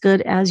only as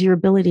good as your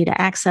ability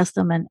to access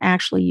them and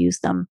actually use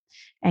them.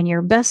 And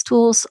your best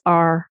tools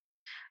are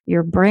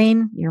your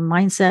brain, your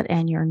mindset,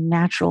 and your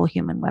natural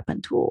human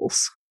weapon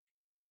tools.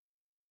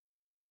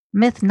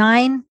 Myth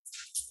 9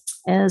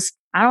 is,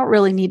 I don't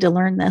really need to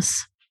learn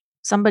this.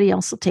 Somebody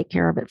else will take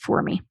care of it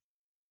for me.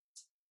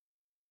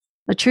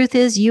 The truth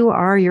is, you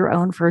are your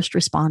own first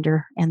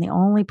responder, and the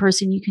only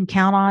person you can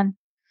count on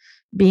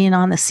being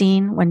on the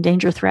scene when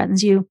danger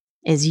threatens you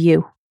is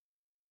you.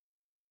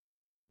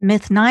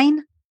 Myth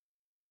 9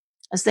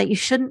 is that you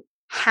shouldn't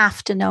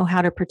have to know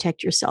how to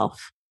protect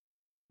yourself,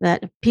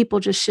 that people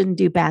just shouldn't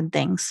do bad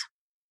things.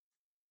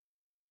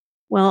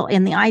 Well,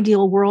 in the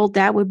ideal world,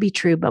 that would be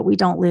true, but we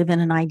don't live in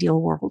an ideal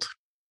world.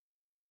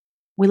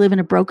 We live in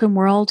a broken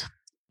world,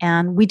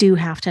 and we do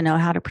have to know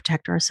how to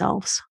protect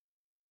ourselves.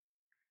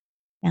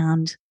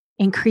 And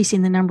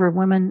increasing the number of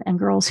women and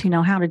girls who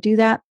know how to do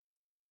that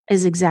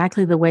is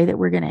exactly the way that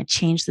we're going to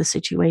change the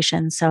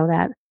situation, so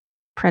that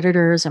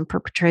predators and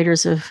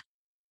perpetrators of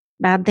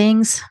bad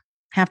things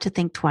have to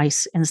think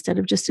twice instead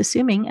of just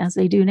assuming, as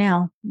they do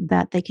now,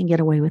 that they can get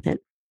away with it.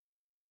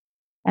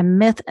 And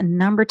myth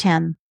number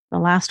 10, the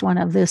last one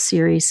of this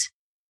series,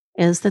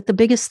 is that the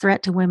biggest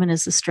threat to women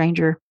is the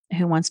stranger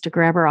who wants to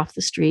grab her off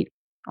the street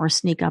or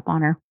sneak up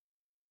on her.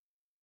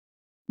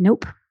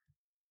 Nope.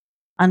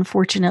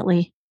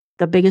 Unfortunately,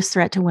 the biggest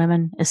threat to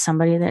women is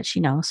somebody that she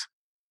knows.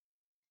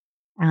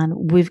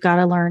 And we've got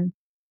to learn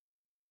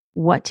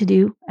what to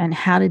do and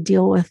how to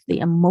deal with the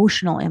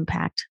emotional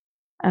impact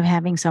of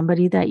having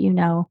somebody that you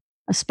know,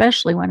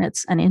 especially when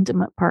it's an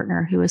intimate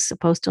partner who is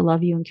supposed to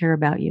love you and care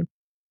about you.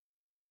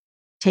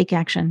 take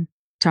action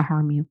to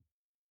harm you.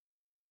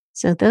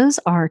 So those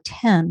are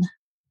 10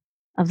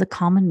 of the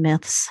common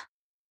myths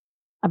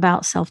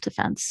about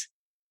self-defense.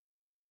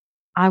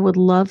 I would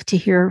love to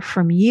hear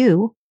from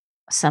you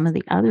some of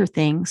the other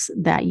things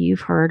that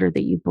you've heard or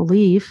that you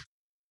believe,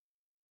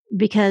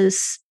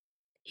 because,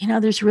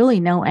 there's really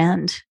no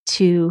end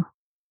to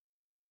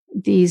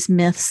these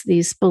myths,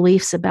 these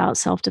beliefs about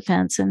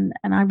self-defense. And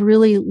I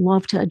really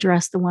love to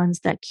address the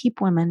ones that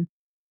keep women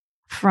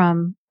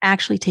from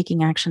actually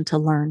taking action to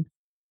learn,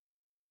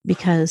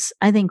 because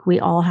I think we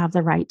all have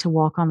the right to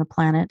walk on the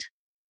planet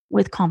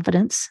with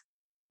confidence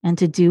and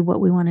to do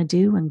what we want to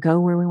do and go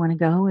where we want to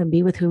go and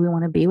be with who we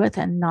want to be with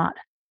and not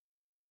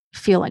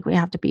feel like we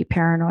have to be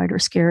paranoid or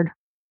scared.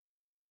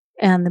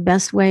 And the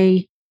best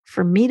way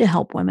for me to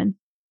help women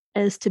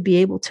is to be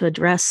able to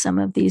address some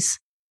of these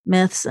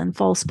myths and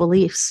false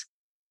beliefs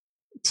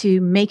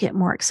to make it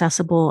more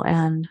accessible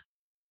and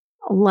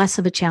less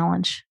of a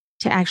challenge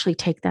to actually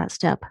take that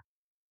step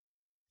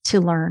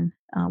to learn,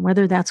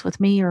 whether that's with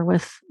me or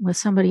with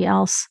somebody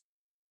else.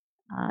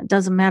 It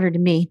doesn't matter to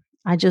me.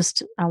 I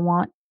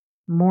want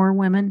more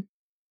women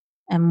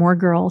and more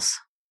girls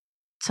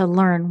to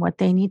learn what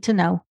they need to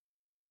know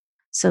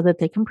so that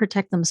they can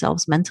protect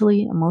themselves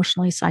mentally,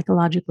 emotionally,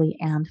 psychologically,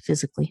 and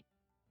physically.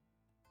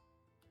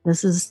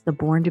 This is the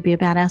Born to be a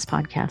Badass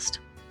podcast.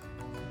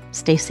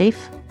 Stay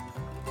safe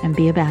and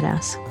be a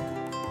badass.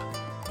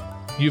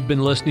 You've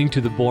been listening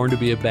to the Born to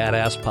be a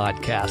Badass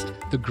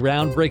podcast, the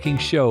groundbreaking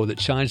show that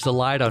shines the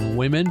light on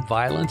women,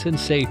 violence and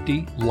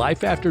safety,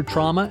 life after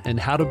trauma, and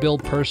how to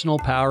build personal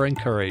power and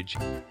courage.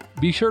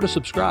 Be sure to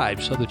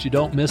subscribe so that you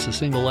don't miss a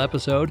single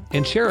episode,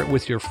 and share it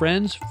with your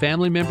friends,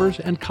 family members,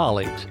 and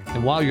colleagues.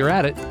 And while you're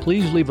at it,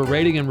 please leave a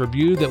rating and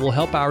review that will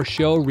help our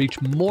show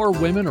reach more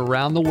women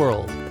around the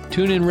world.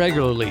 Tune in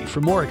regularly for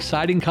more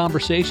exciting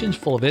conversations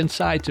full of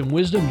insights and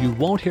wisdom you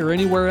won't hear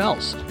anywhere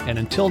else. And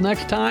until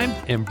next time,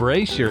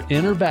 embrace your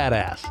inner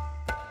badass.